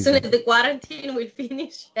amazing. as the quarantine will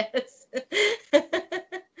finish, yes.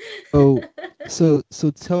 So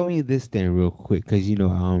so tell me this then real quick, because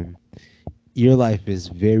your life is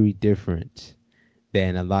very different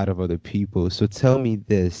than a lot of other people. So tell me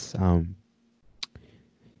this,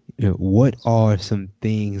 what are some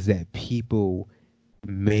things that people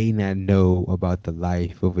may not know about the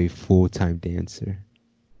life of a full-time dancer?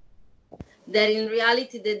 That in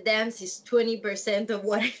reality, the dance is 20% of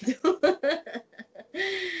what I do.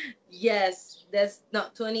 Yes, that's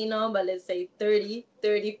not 20 now, but let's say 30,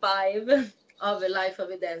 35 of a life of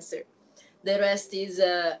a dancer. The rest is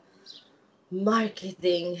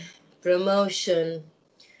marketing, promotion,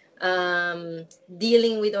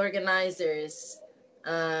 dealing with organizers,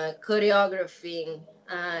 choreographing,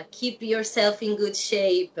 keep yourself in good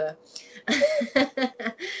shape,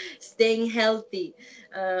 staying healthy,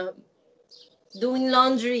 doing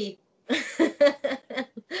laundry,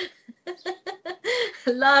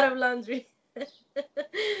 a lot of laundry.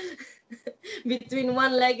 Between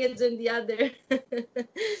one luggage and the other.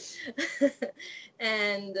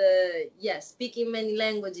 And speaking many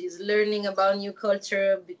languages, learning about new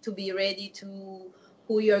culture to be ready to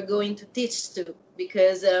who you're going to teach to,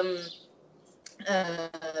 because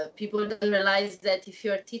people don't realize that if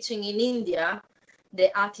you're teaching in India,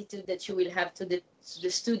 the attitude that you will have to the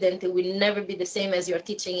student will never be the same as you're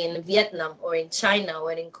teaching in Vietnam or in China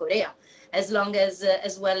or in Korea, as well as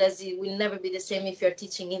it will never be the same if you're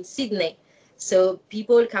teaching in Sydney. So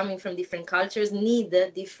people coming from different cultures need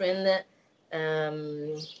different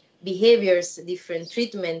behaviors, different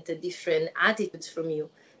treatment, different attitudes from you,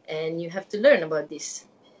 and you have to learn about this.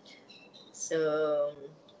 So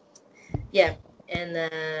yeah,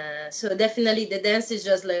 and so definitely the dance is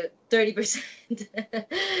just like 30%.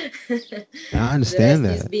 I The understand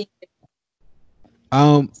rest is that. being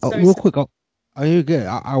sorry. Real quick. Oh, you're good.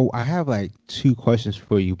 I have like two questions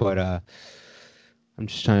for you, but I'm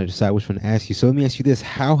just trying to decide which one to ask you. So let me ask you this: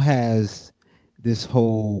 how has this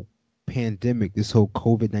whole pandemic, this whole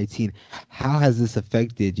COVID-19, how has this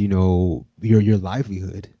affected, your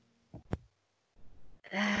livelihood?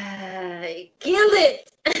 I killed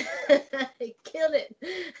it. I killed it.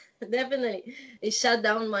 Definitely, it shut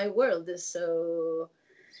down my world. So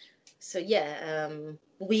yeah,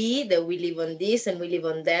 we live on this and we live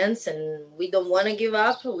on dance, and we don't want to give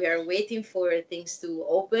up. We are waiting for things to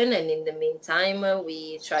open, and in the meantime,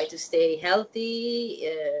 we try to stay healthy,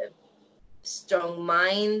 strong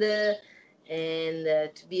mind, and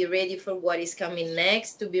to be ready for what is coming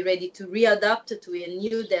next, to be ready to readapt to a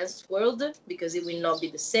new dance world, because it will not be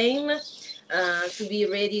the same, to be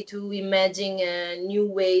ready to imagine new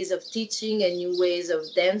ways of teaching and new ways of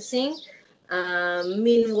dancing.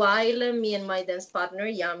 Meanwhile, me and my dance partner,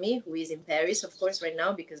 Yami, who is in Paris, of course, right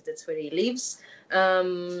now, because that's where he lives,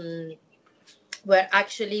 we're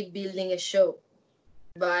actually building a show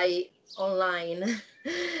by online.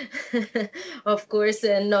 Of course,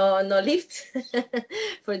 no lift.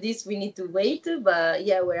 For this we need to wait, but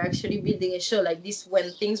yeah, we're actually building a show like this.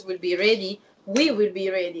 When things will be ready, we will be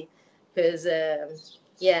ready, because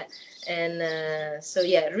yeah. And so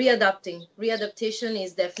yeah, readaptation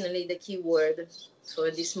is definitely the key word for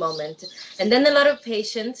this moment. And then a lot of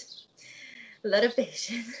patience. And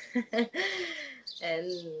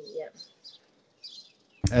yeah.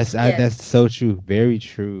 Yeah. That's so true. Very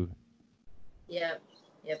true. Yeah.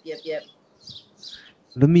 Yep.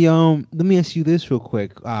 Let me ask you this real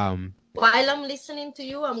quick. While I'm listening to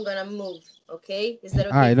you, I'm gonna move. Okay, is that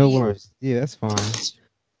All okay right, for no you? worries. Yeah, that's fine.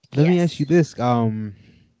 Let me ask you Yes. this.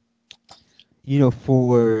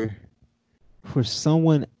 For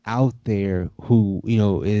someone out there who,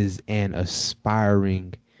 is an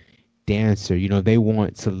aspiring dancer, they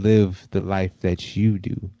want to live the life that you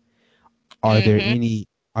do. Are there Mm-hmm. any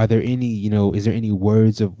are there any, is there any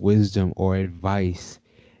words of wisdom or advice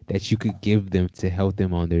that you could give them to help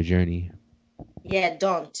them on their journey? Yeah,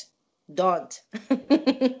 don't. Don't.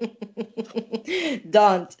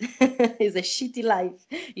 Don't. It's a shitty life.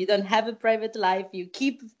 You don't have a private life. You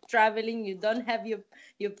keep traveling. You don't have your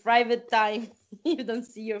private time. You don't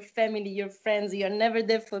see your family, your friends. You're never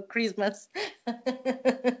there for Christmas,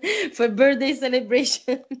 for birthday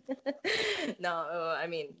celebration. No, I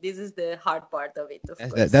mean, this is the hard part of it, of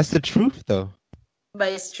That's course. the truth though.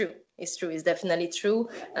 But it's true. It's true. It's definitely true.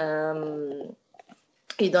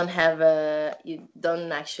 You don't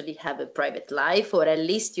actually have a private life, or at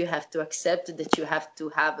least you have to accept that you have to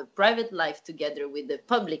have a private life together with the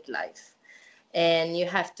public life, and you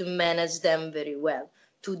have to manage them very well,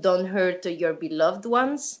 to don't hurt your beloved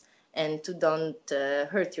ones, and to don't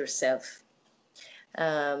hurt yourself,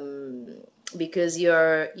 um, because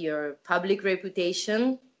your public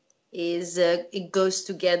reputation is it goes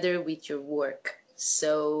together with your work.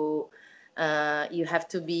 So you have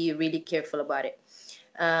to be really careful about it.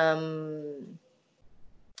 um,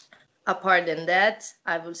 Apart than that,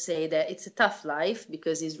 I will say that it's a tough life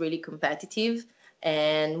because it's really competitive,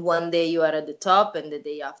 and one day you are at the top and the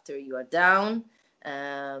day after you are down.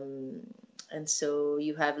 um, and so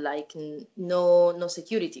you have like no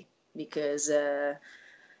security, because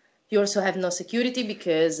you also have no security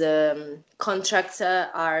because contracts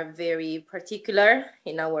are very particular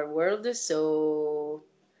in our world. So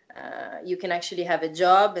you can actually have a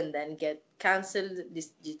job and then get canceled.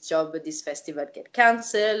 This job, this festival get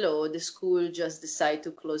canceled, or the school just decide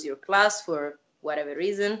to close your class for whatever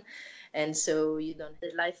reason. And so you don't.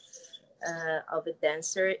 The life of a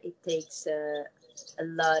dancer, it takes a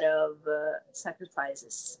lot of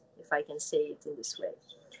sacrifices, if I can say it in this way.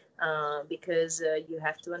 Because you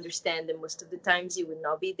have to understand that most of the times you will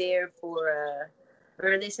not be there for a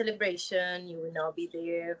birthday celebration, you will not be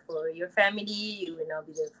there for your family, you will not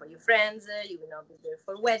be there for your friends, you will not be there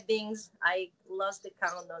for weddings. I lost the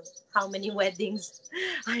count on how many weddings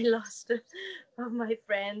I lost of my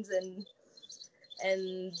friends,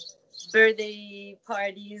 and birthday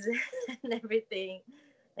parties and everything.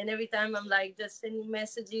 And every time I'm like just sending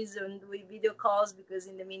messages and doing video calls, because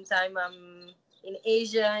in the meantime I'm in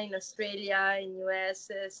Asia, in Australia, in US,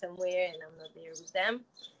 somewhere, and I'm not there with them.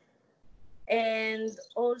 And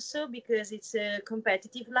also because it's a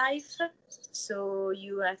competitive life, so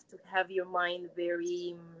you have to have your mind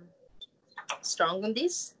very strong on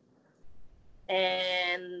this.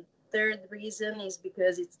 And third reason is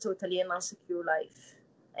because it's totally an insecure life.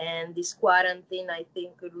 And this quarantine, I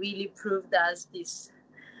think, really proved us this.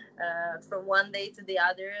 From one day to the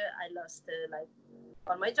other, I lost like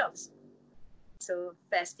all my jobs. So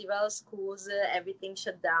festivals, schools, everything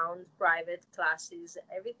shut down, private classes,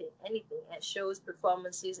 everything, anything, shows,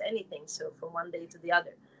 performances, anything. So from one day to the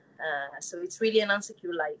other. So it's really an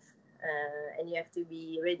insecure life, and you have to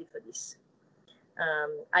be ready for this.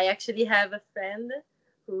 I actually have a friend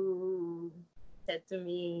who said to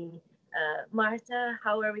me, Marta,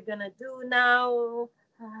 how are we going to do now?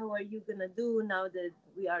 How are you going to do now that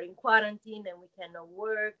we are in quarantine and we cannot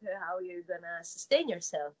work? How are you going to sustain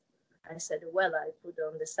yourself? I said, well, I put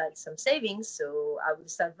on the side some savings, so I will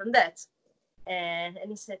start from that. And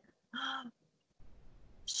he said, oh,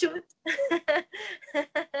 shoot.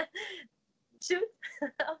 Shoot.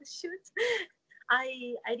 Oh, shoot.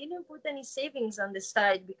 I didn't put any savings on the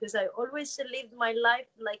side because I always lived my life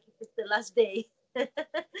like if it's the last day. And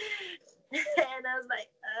I was like,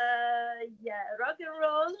 yeah, rock and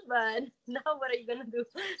roll, but now what are you gonna do?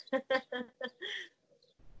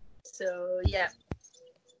 So yeah,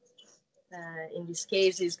 in this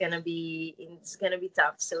case, it's gonna be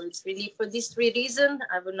tough. So it's really for these three reasons.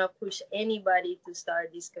 I would not push anybody to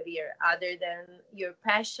start this career other than your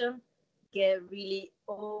passion. Get really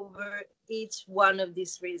over each one of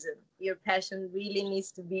these reasons. Your passion really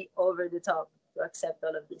needs to be over the top to accept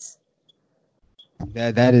all of this.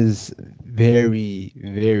 That is very,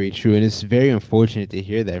 very true, and it's very unfortunate to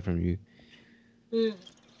hear that from you. Mm.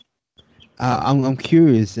 I'm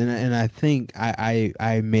curious, and I think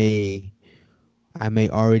I may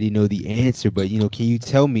already know the answer, but can you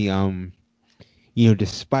tell me,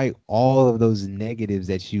 despite all of those negatives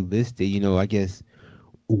that you listed, I guess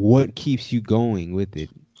what keeps you going with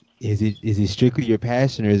it? Is it strictly your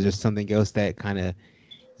passion, or is there something else that kind of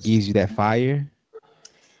gives you that fire?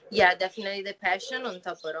 Yeah, definitely the passion on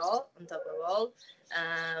top of all.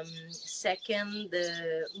 Second,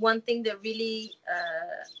 the one thing that really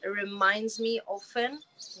reminds me often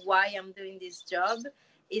why I'm doing this job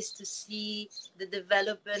is to see the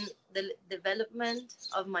development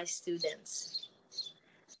of my students.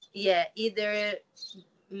 Yeah, either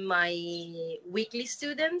my weekly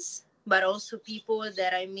students, but also people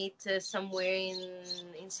that I meet somewhere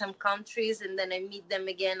in some countries, and then I meet them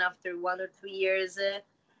again after 1 or 2 years,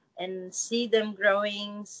 and see them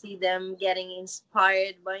growing, see them getting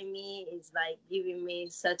inspired by me is like giving me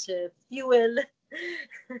such a fuel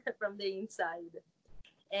from the inside.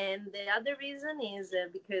 And the other reason is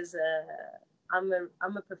because I'm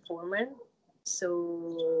a performer,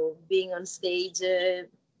 so being on stage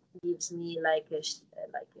gives me like a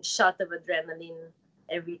shot of adrenaline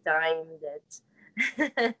every time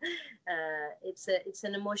that it's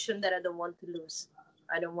an emotion that I don't want to lose.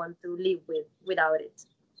 I don't want to live without it.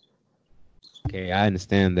 Okay, I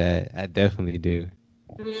understand that. I definitely do.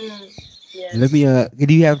 Let me. Yes.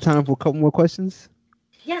 Do you have time for a couple more questions?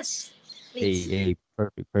 Yes, Hey, please. hey,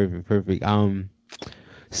 perfect, perfect, perfect.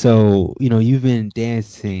 So you've been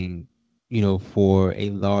dancing, for a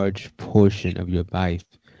large portion of your life.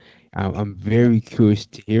 I'm very curious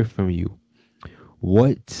to hear from you.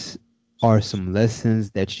 What are some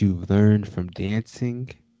lessons that you've learned from dancing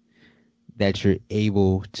that you're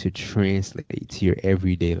able to translate to your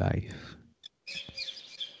everyday life?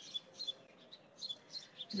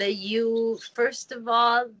 First of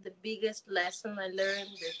all, the biggest lesson I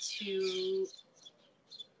learned that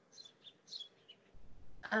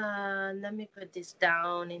let me put this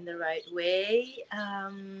down in the right way.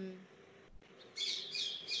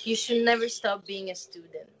 You should never stop being a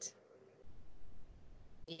student.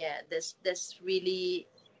 Yeah, that's really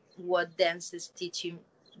what dance is teaching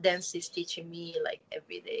me, like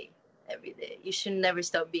every day. You should never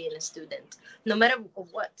stop being a student, no matter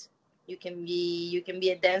what. You can be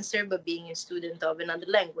a dancer, but being a student of another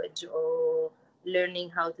language, or learning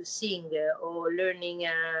how to sing, or learning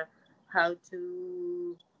how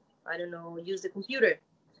to, I don't know, use the computer,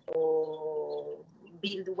 or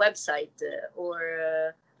build a website,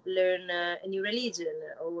 or learn a new religion,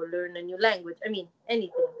 or learn a new language. I mean,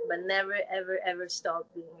 anything, but never, ever, ever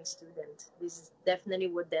stop being a student. This is definitely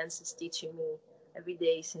what dance is teaching me every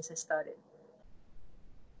day since I started.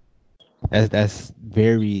 That's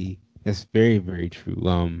very very true.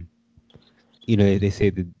 You know, they say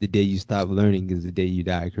that the day you stop learning is the day you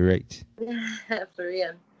die, correct? For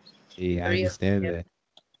real, Yeah, for I real, for understand real. that.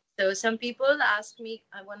 So some people ask me,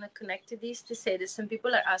 I want to connect to this to say that some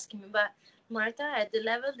people are asking me, but Marta, at the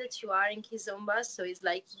level that you are in Kizomba, so it's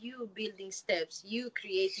like you building steps, you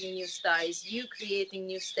creating new styles, you creating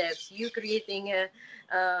new steps, you creating a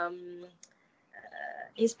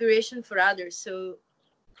inspiration for others. So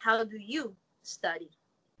how do you study?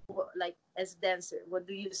 Like as a dancer, what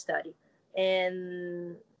do you study?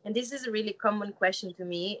 And this is a really common question to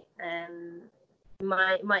me, and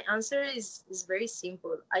my answer is very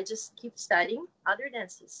simple. I just keep studying other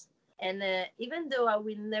dances, and even though I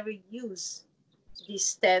will never use these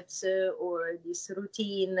steps or this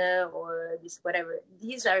routine or this whatever,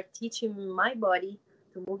 these are teaching my body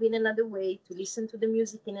to move in another way, to listen to the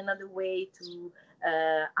music in another way, to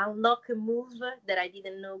unlock a move that I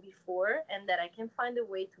didn't know before, and that I can find a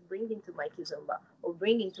way to bring into my kizomba or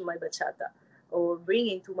bring into my bachata or bring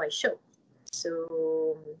into my show.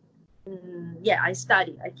 So yeah, I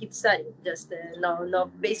study. I keep studying. Just no,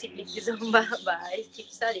 not basically kizomba, but I keep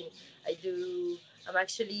studying. I do. I'm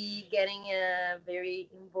actually getting very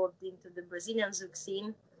involved into the Brazilian zouk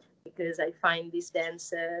scene because I find this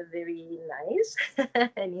dance very nice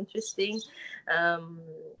and interesting. Um,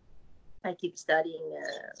 I keep studying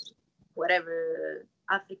whatever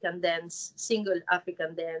African dance, single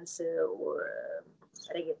African dance, or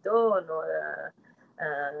reggaeton, or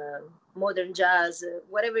modern jazz,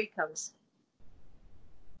 whatever it comes,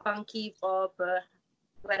 funky pop,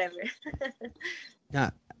 whatever.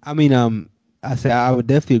 Now, I mean, I say I would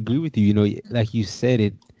definitely agree with you. You know, like you said,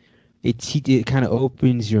 it kind of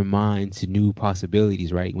opens your mind to new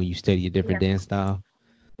possibilities, right? When you study a different Yeah, dance style.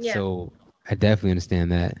 yeah. So I definitely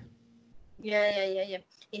understand that. Yeah.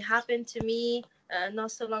 It happened to me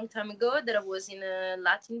not so long time ago that I was in a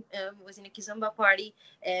was in a kizomba party,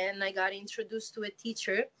 and I got introduced to a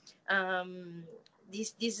teacher. Um,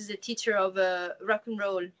 this is a teacher of rock and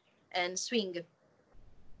roll and swing.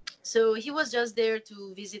 So he was just there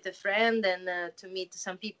to visit a friend and to meet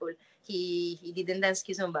some people. He didn't dance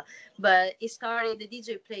kizomba, but he started the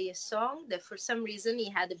DJ play a song that for some reason he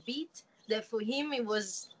had a beat that for him it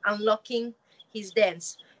was unlocking his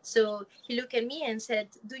dance. So he looked at me and said,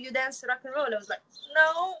 "Do you dance rock and roll?" I was like,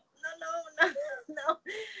 "No, no, no.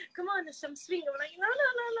 Come on, some swing." I'm like,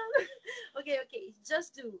 "No. Okay.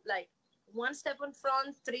 Just do like one step on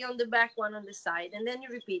front, three on the back, one on the side, and then you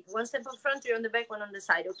repeat one step on front, three on the back, one on the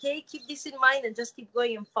side. Okay, keep this in mind and just keep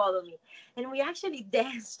going and follow me." And we actually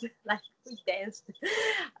danced, like we danced,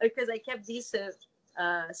 because I kept this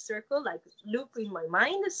circle, like loop in my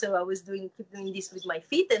mind. So I was keep doing this with my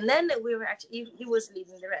feet, and then we were actually he was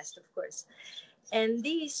leading the rest, of course. And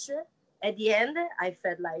this. At the end, I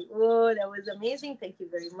felt like, oh, that was amazing. Thank you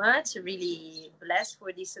very much. Really blessed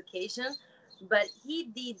for this occasion. But he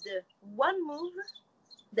did one move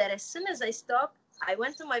that as soon as I stopped, I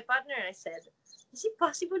went to my partner and I said, "Is it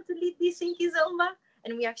possible to lead this in Kizomba?"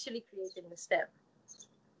 And we actually created a step.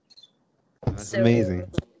 That's So amazing.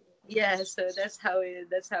 yeah, so that's how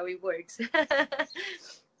it works.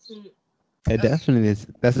 It Okay. definitely is.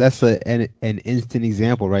 That's an instant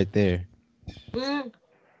example right there. Mm.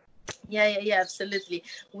 Yeah, absolutely.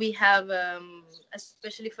 We have,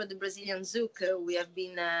 especially for the Brazilian Zouk, we have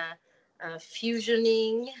been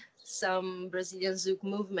fusioning some Brazilian Zouk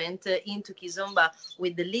movement into Kizomba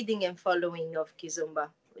with the leading and following of Kizomba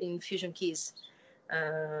in fusion keys.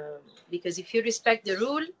 Uh, because if you respect the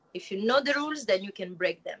rule, if you know the rules, then you can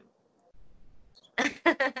break them.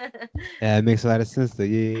 Yeah, it makes a lot of sense though.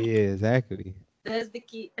 Yeah, exactly. That's the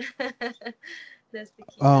key. That's the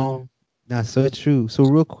key. Um, That's so true. So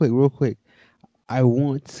real quick, I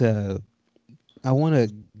want to I want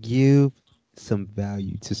to give some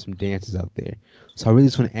value to some dancers out there. So I really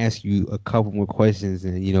just want to ask you a couple more questions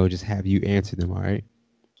and just have you answer them, all right?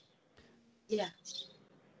 Yeah.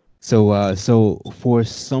 So for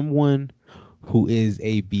someone who is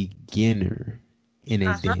a beginner in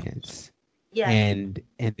a Uh-huh. dance Yeah. and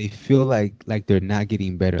they feel like they're not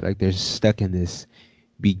getting better, like they're stuck in this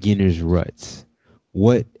beginner's ruts,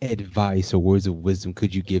 what advice or words of wisdom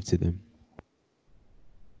could you give to them?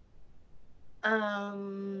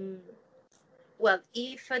 Um, well,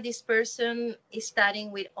 if this person is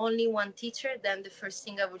studying with only one teacher, then the first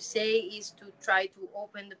thing I would say is to try to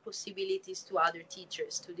open the possibilities to other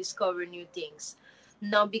teachers to discover new things.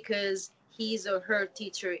 Not because his or her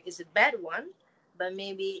teacher is a bad one, but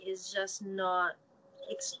maybe it's just not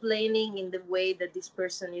explaining in the way that this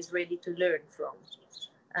person is ready to learn from.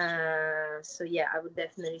 So yeah, I would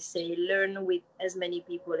definitely say learn with as many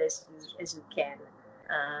people as you can.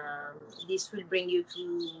 This will bring you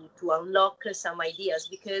to unlock some ideas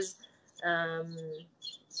because Um,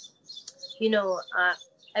 you know,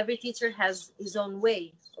 every teacher has his own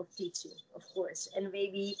way of teaching, of course, and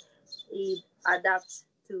maybe it adapts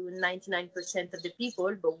to 99% of the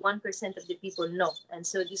people, but 1% of the people no. And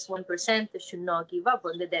so this 1% should not give up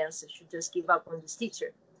on the dance, should just give up on this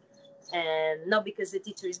teacher. And not because the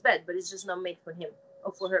teacher is bad, but it's just not made for him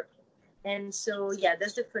or for her. And so, yeah,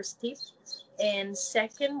 that's the first tip. And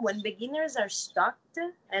second, when beginners are stuck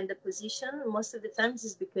and the position, most of the times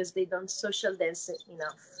is because they don't social dance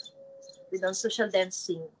enough. They don't social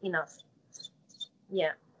dancing enough.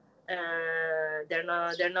 Yeah. They're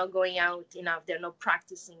not going out enough. They're not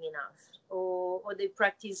practicing enough, or they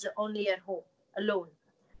practice only at home alone.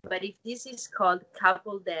 But if this is called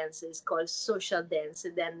couple dance, it's called social dance,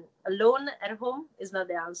 then alone at home is not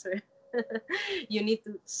the answer. You need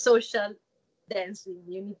to social dancing.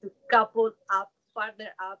 You need to couple up, partner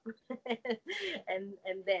up,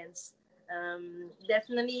 and dance.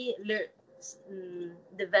 Definitely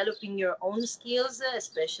developing your own skills,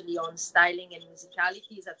 especially on styling and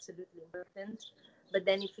musicality, is absolutely important. But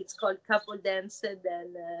then, if it's called couple dance, then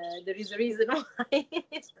there is a reason why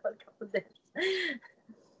it's called couple dance.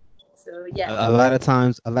 So yeah, A lot of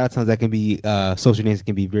times that can be social dancing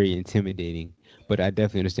can be very intimidating. But I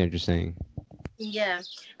definitely understand what you're saying. yeah,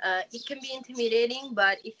 it can be intimidating.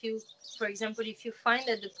 But if you, for example, if you find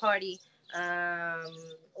at the party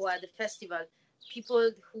or at the festival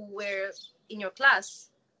people who were in your class,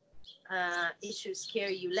 it should scare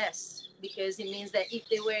you less, because it means that if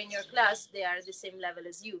they were in your class, they are the same level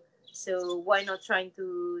as you. So why not trying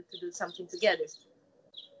to do something together?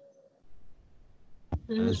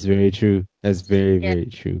 That's very true. That's very, Yeah. very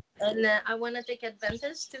true. And I want to take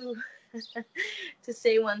advantage to to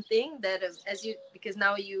say one thing that as you, because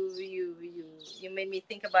now you made me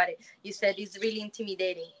think about it. You said it's really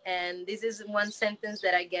intimidating, and this is one sentence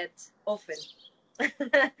that I get often.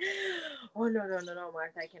 Oh, no, no, no, no,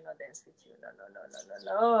 Martha, I cannot dance with you. No, no, no, no, no,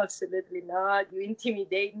 no, absolutely not. You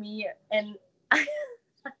intimidate me. And I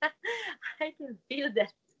can feel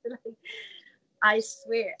that. Like, I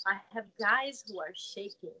swear, I have guys who are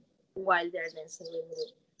shaking while they're dancing with me.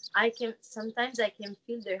 I can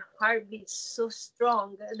feel their heartbeat so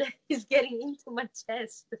strong that it's getting into my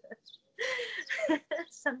chest.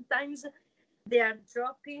 Sometimes they are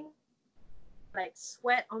dropping like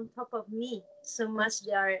sweat on top of me, so much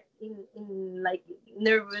they are in like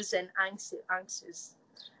nervous and anxious.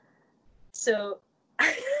 So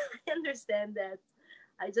I understand that.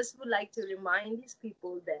 I just would like to remind these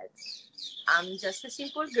people that I'm just a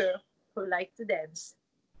simple girl who like to dance.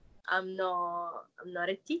 I'm not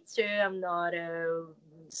a teacher, I'm not a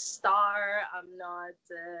star, I'm not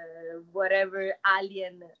whatever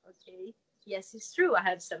alien. Okay, yes, it's true, I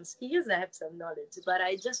have some skills, I have some knowledge, but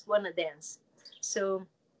I just want to dance. So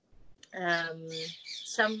um,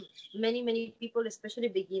 some many people, especially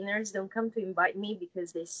beginners, don't come to invite me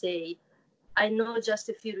because they say, I know just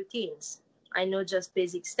a few routines, I know just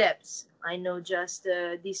basic steps, I know just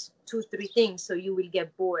these 2 3 things, so you will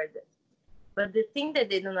get bored. But the thing that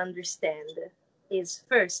they don't understand is,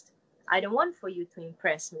 first, I don't want for you to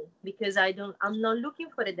impress me, because I'm not looking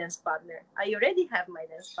for a dance partner. I already have my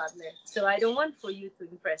dance partner. So I don't want for you to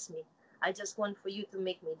impress me. I just want for you to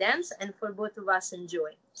make me dance and for both of us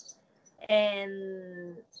enjoy.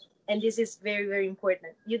 And this is very, very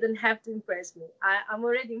important. You don't have to impress me. I'm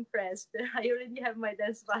already impressed. I already have my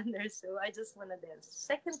dance partner, so I just want to dance.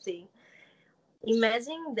 Second thing,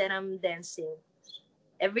 imagine that I'm dancing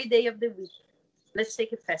every day of the week. Let's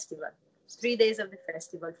take a festival, 3 days of the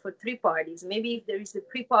festival for 3 parties. Maybe if there is a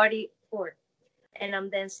pre-party, 4, and I'm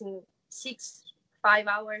dancing 5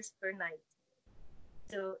 hours per night.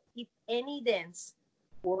 So if any dance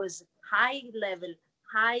was high level,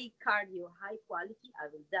 high cardio, high quality, I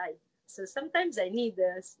will die. So sometimes I need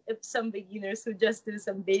some beginners who just do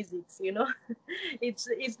some basics.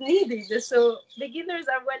 It's needed. So beginners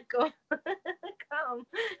are welcome. Come.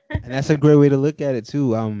 And that's a great way to look at it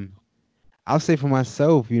too. I'll say for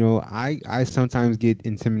myself, I sometimes get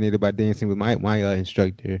intimidated by dancing with my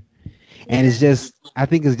instructor, and Yeah. it's just I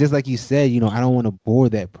think it's just like you said. I don't want to bore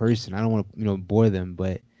that person. I don't want to bore them,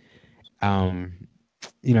 but um,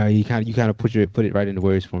 you kind of put it right into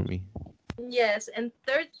words for me. Yes, and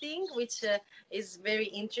third thing, which is very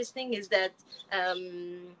interesting, is that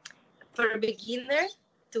um, for a beginner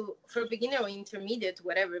for a beginner or intermediate,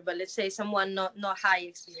 whatever, but let's say someone not high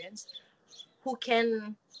experience, who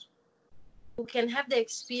can who can have the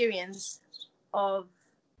experience of,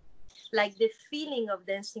 like, the feeling of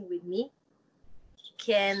dancing with me,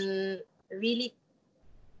 can really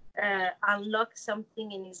unlock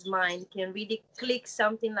something in his mind, can really click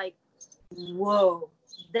something like, whoa,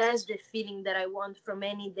 that's the feeling that I want from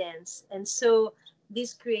any dance. And so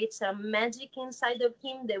this creates a magic inside of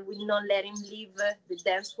him that will not let him leave the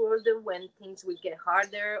dance world when things will get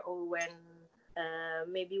harder, or when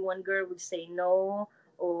maybe one girl will say no,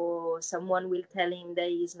 or someone will tell him that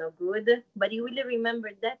he's not good. But he will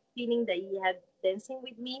remember that feeling that he had dancing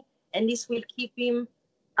with me, and this will keep him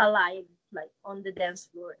alive, like on the dance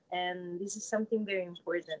floor. And this is something very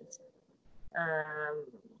important. Um,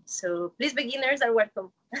 so please, beginners are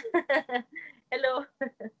welcome. Hello.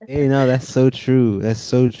 Hey, no, that's so true. That's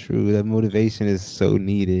so true. That motivation is so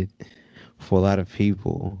needed for a lot of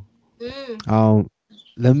people. Mm, Um,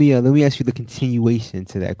 let me ask you the continuation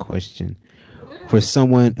to that question. For mm.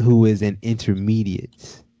 someone who is an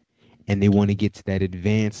intermediate and they want to get to that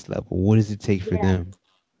advanced level, what does it take for Yeah. them?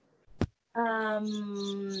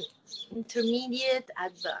 Um, Intermediate,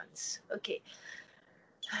 advanced. Okay.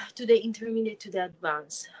 To the intermediate, to the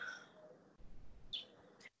advanced.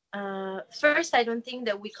 First, I don't think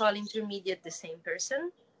that we call intermediate the same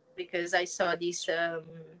person, because I saw this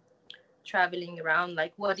traveling around,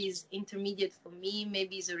 like what is intermediate for me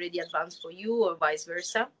maybe is already advanced for you, or vice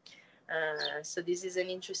versa. So this is an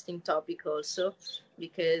interesting topic also,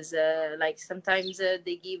 because like sometimes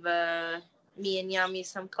they give me and Yami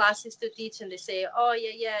some classes to teach, and they say, oh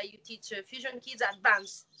yeah, you teach fusion kids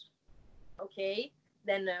advanced. Okay,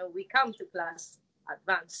 then we come to class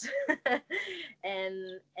advanced.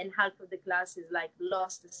 And half of the class is like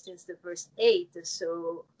lost since the first eight.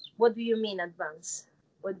 So what do you mean advanced?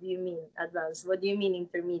 What do you mean advanced? What do you mean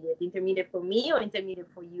intermediate? Intermediate for me or intermediate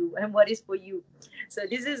for you? And what is for you? So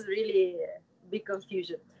this is really a big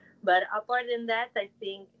confusion. But apart than that, I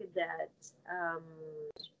think that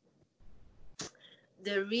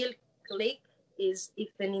the real click is if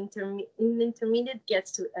an intermediate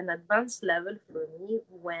gets to an advanced level for me,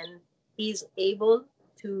 when he's able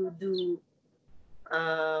to do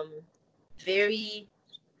um, very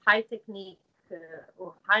high technique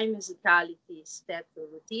or high musicality step or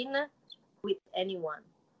routine with anyone.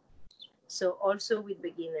 So also with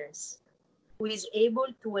beginners, who is able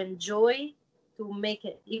to enjoy, to make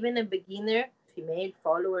it, even a beginner, female,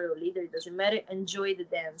 follower, or leader, it doesn't matter, enjoy the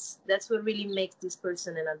dance. That's what really makes this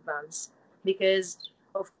person an advance. Because,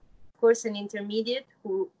 of course, an intermediate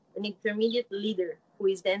leader who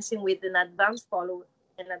is dancing with an advanced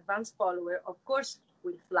follower, of course,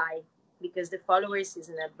 will fly, because the followers is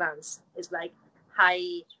an advance. It's like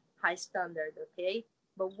high, high standard, okay?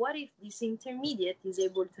 But what if this intermediate is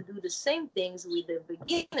able to do the same things with a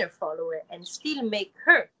beginner follower and still make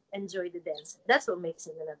her enjoy the dance? That's what makes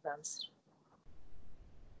him an advance.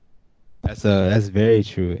 That's very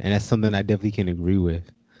true, and that's something I definitely can agree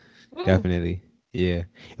with. Mm. Definitely, yeah.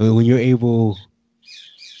 When you're able,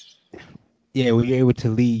 yeah, when you're able to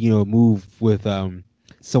lead, move with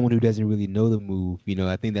someone who doesn't really know the move,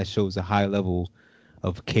 I think that shows a high level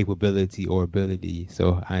of capability or ability.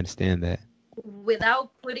 So I understand that.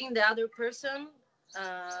 Without putting the other person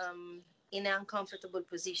um, in an uncomfortable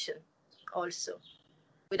position, also.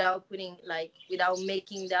 Without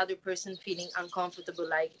making the other person feeling uncomfortable,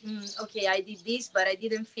 like okay, I did this but I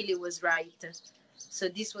didn't feel it was right, so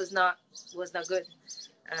this was not good.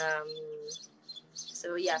 um,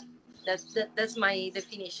 so yeah, that's my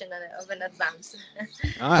definition of an advance.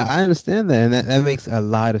 I understand that, and that makes a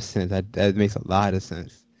lot of sense. That makes a lot of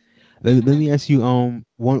sense. Let me ask you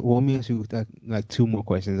let me ask you like two more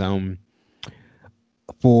questions.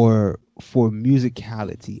 For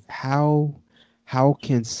musicality, how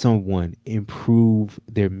can someone improve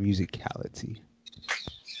their musicality?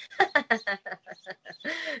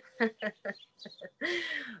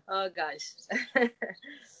 Oh gosh.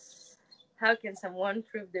 How can someone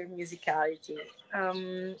prove their musicality?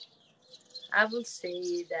 um, I would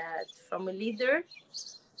say that from a leader,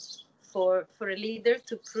 for a leader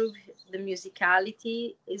to prove the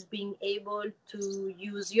musicality, is being able to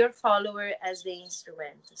use your follower as the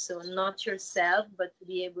instrument. So not yourself, but to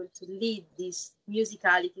be able to lead this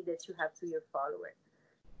musicality that you have to your follower.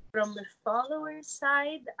 From the follower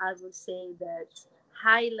side, I would say that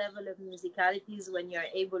high level of musicality is when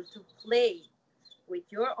you're able to play with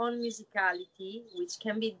your own musicality, which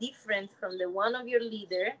can be different from the one of your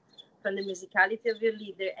leader, from the musicality of your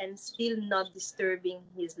leader, and still not disturbing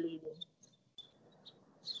his leading.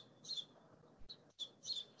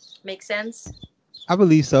 Make sense? I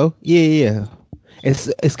believe so. Yeah, yeah.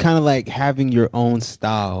 It's kind of like having your own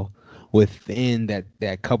style within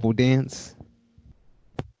that couple dance.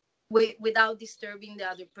 Without disturbing the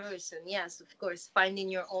other person. Yes, of course, finding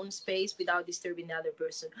your own space without disturbing the other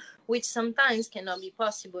person, which sometimes cannot be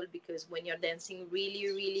possible, because when you're dancing really,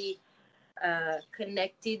 really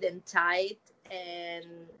connected and tight, and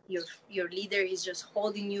your leader is just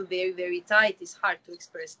holding you very, very tight, it's hard to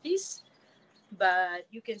express this, but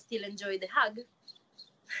you can still enjoy the hug.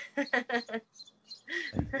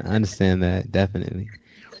 I understand that definitely.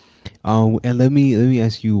 And let me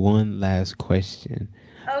ask you one last question.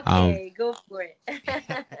 Um, Okay, go for it.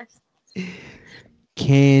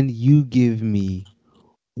 can you give me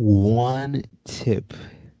one tip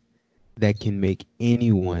that can make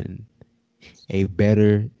anyone a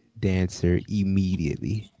better dancer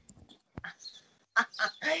immediately?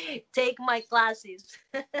 Take my classes.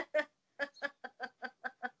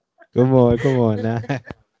 Come on now.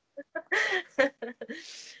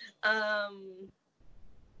 um,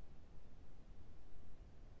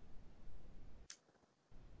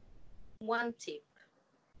 one tip.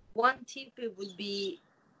 One tip it would be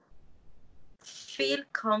feel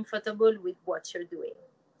comfortable with what you're doing.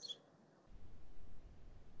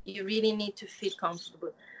 You really need to feel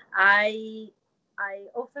comfortable. I I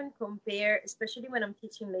often compare, especially when I'm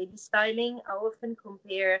teaching lady styling, I often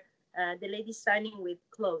compare the lady styling with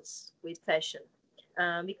clothes, with fashion,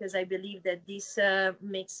 because I believe that this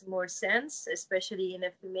makes more sense, especially in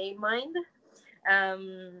a female mind.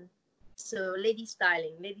 Um, so lady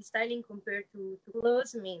styling compared to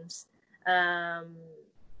clothes means um,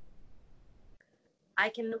 I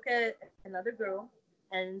can look at another girl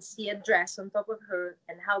and see a dress on top of her,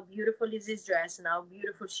 and how beautiful is this dress, and how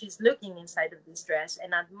beautiful she's looking inside of this dress,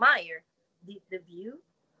 and admire the view.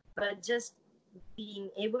 But just being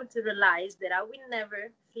able to realize that I will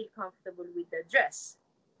never feel comfortable with the dress.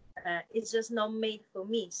 It's just not made for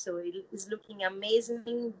me. So it is looking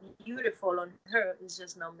amazing, beautiful on her. It's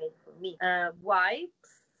just not made for me. Why?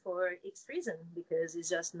 For X reason, because it's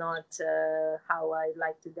just not how I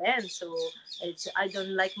like to dance. So I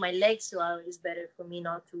don't like my legs, so it's better for me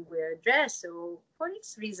not to wear a dress. So for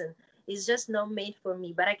X reason, it's just not made for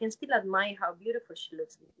me. But I can still admire how beautiful she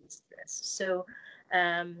looks with this dress. So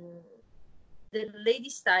um, the lady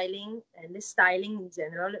styling and the styling in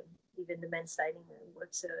general, even the men's styling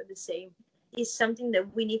works the same, is something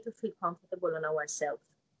that we need to feel comfortable on ourselves.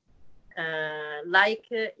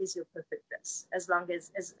 Is your perfect dress, as long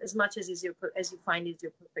as much as is your as you find is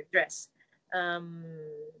your perfect dress. Um,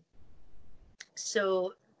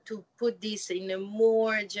 so to put this in a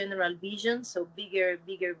more general vision, so bigger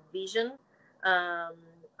vision, I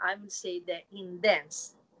would say that in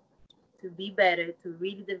dance, to be better, to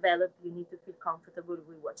really develop, you need to feel comfortable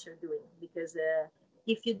with what you're doing. Because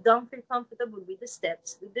if you don't feel comfortable with the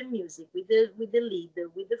steps, with the music, with the lead,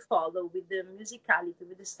 with the follow, with the musicality,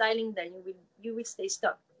 with the styling, then you will stay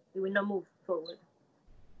stuck. You will not move forward.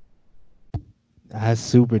 That's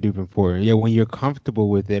super duper important. Yeah, when you're comfortable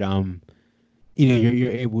with it,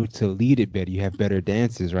 you're able to lead it better. You have better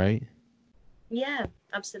dances, right? Yeah,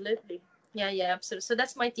 absolutely. Yeah, absolutely. So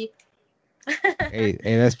that's my tip. Hey,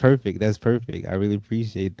 that's perfect. That's perfect. I really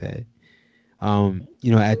appreciate that. Thank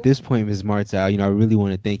At you. this point, Ms. Marta, I really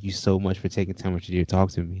want to thank you so much for taking time out your day to talk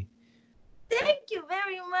to me. Thank you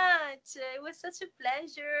very much. It was such a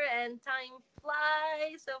pleasure, and time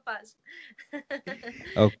flies so fast.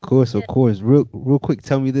 Of course, Yeah. of course. Real quick,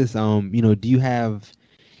 tell me this. Do you have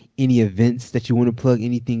any events that you want to plug?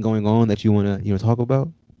 Anything going on that you want to, talk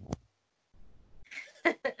about?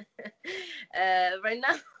 Right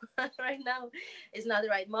now, right now is not the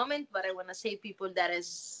right moment, but I want to say people that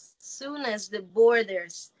as soon as the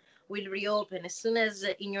borders will reopen, as soon as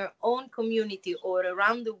in your own community or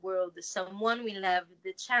around the world someone will have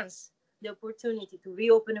the chance, the opportunity to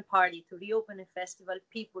reopen a party, to reopen a festival,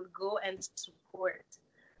 people go and support.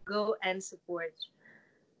 Go and support.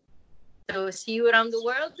 So see you around the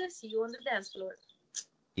world, see you on the dance floor.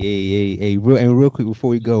 Yeah. Real quick before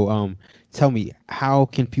we go, tell me, how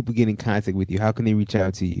can people get in contact with you? How can they reach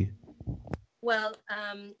out to you? Well,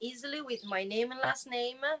 easily with my name and last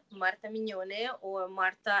name, Marta Mignone or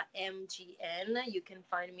Marta MGN. You can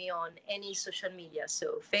find me on any social media.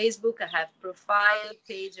 So Facebook, I have profile,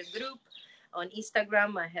 page, a group. On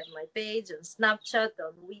Instagram, I have my page. On Snapchat,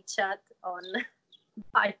 on WeChat, on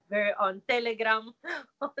Viber, on Telegram,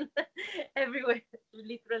 on everywhere,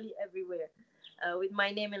 literally everywhere, with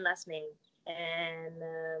my name and last name. And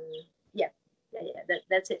yeah,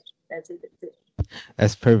 that's it. That's it. That's it.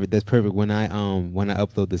 That's perfect. That's perfect. When I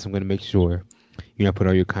upload this, I'm gonna make sure put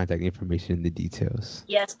all your contact information in the details.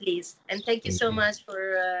 Yes, please. And thank you so Yeah. much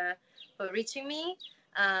for reaching me,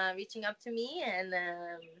 reaching up to me, and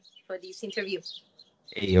for this interview.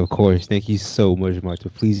 Hey, of course. Thank you so much, Marta.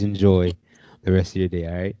 Please enjoy the rest of your day.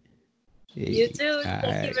 All right. You Hey, too. all Thank you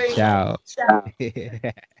right. very much. Ciao. Ciao.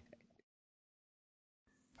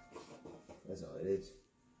 That's all it is.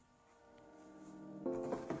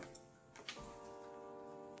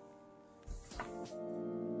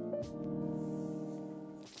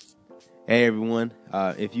 Hey everyone,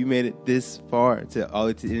 if you made it this far to the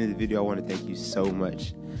end of the video, I want to thank you so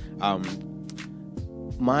much.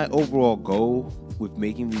 My overall goal with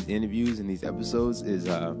making these interviews and these episodes is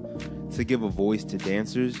to give a voice to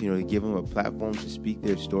dancers, to give them a platform to speak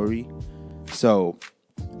their story. So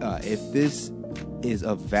if this is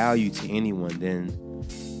of value to anyone, then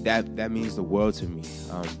that means the world to me.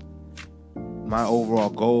 My overall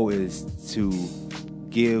goal is to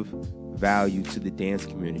give value to the dance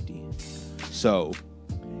community. So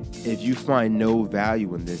if you find no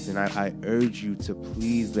value in this, then I urge you to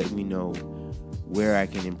please let me know where I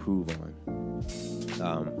can improve on.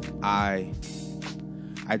 I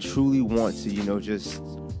truly want to, just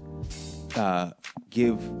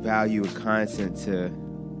give value and content to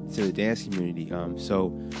the dance community.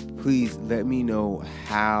 So please let me know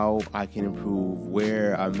how I can improve,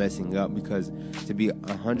 where I'm messing up, because to be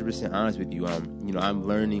 100% honest with you, I'm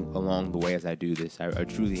learning along the way as I do this. I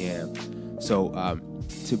truly am. So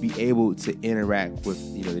to be able to interact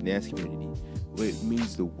with the dance community, it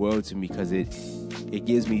means the world to me, because it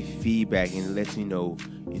gives me feedback and it lets me know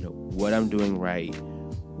what I'm doing right,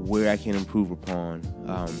 where I can improve upon,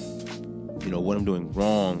 what I'm doing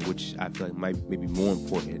wrong, which I feel like might be more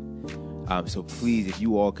important. So please, if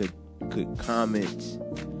you all could comment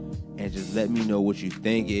and just let me know what you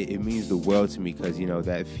think, it means the world to me, because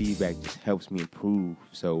that feedback just helps me improve.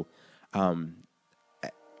 So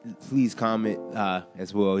please comment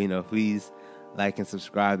as well. Please like and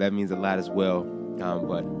subscribe. That means a lot as well.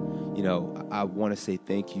 But I want to say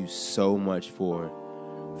thank you so much for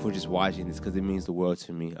just watching this, because it means the world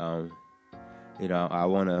to me. I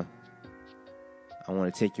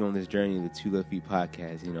want to take you on this journey of the Two Left Feet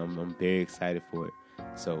podcast. I'm very excited for it.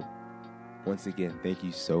 So once again, thank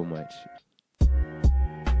you so much.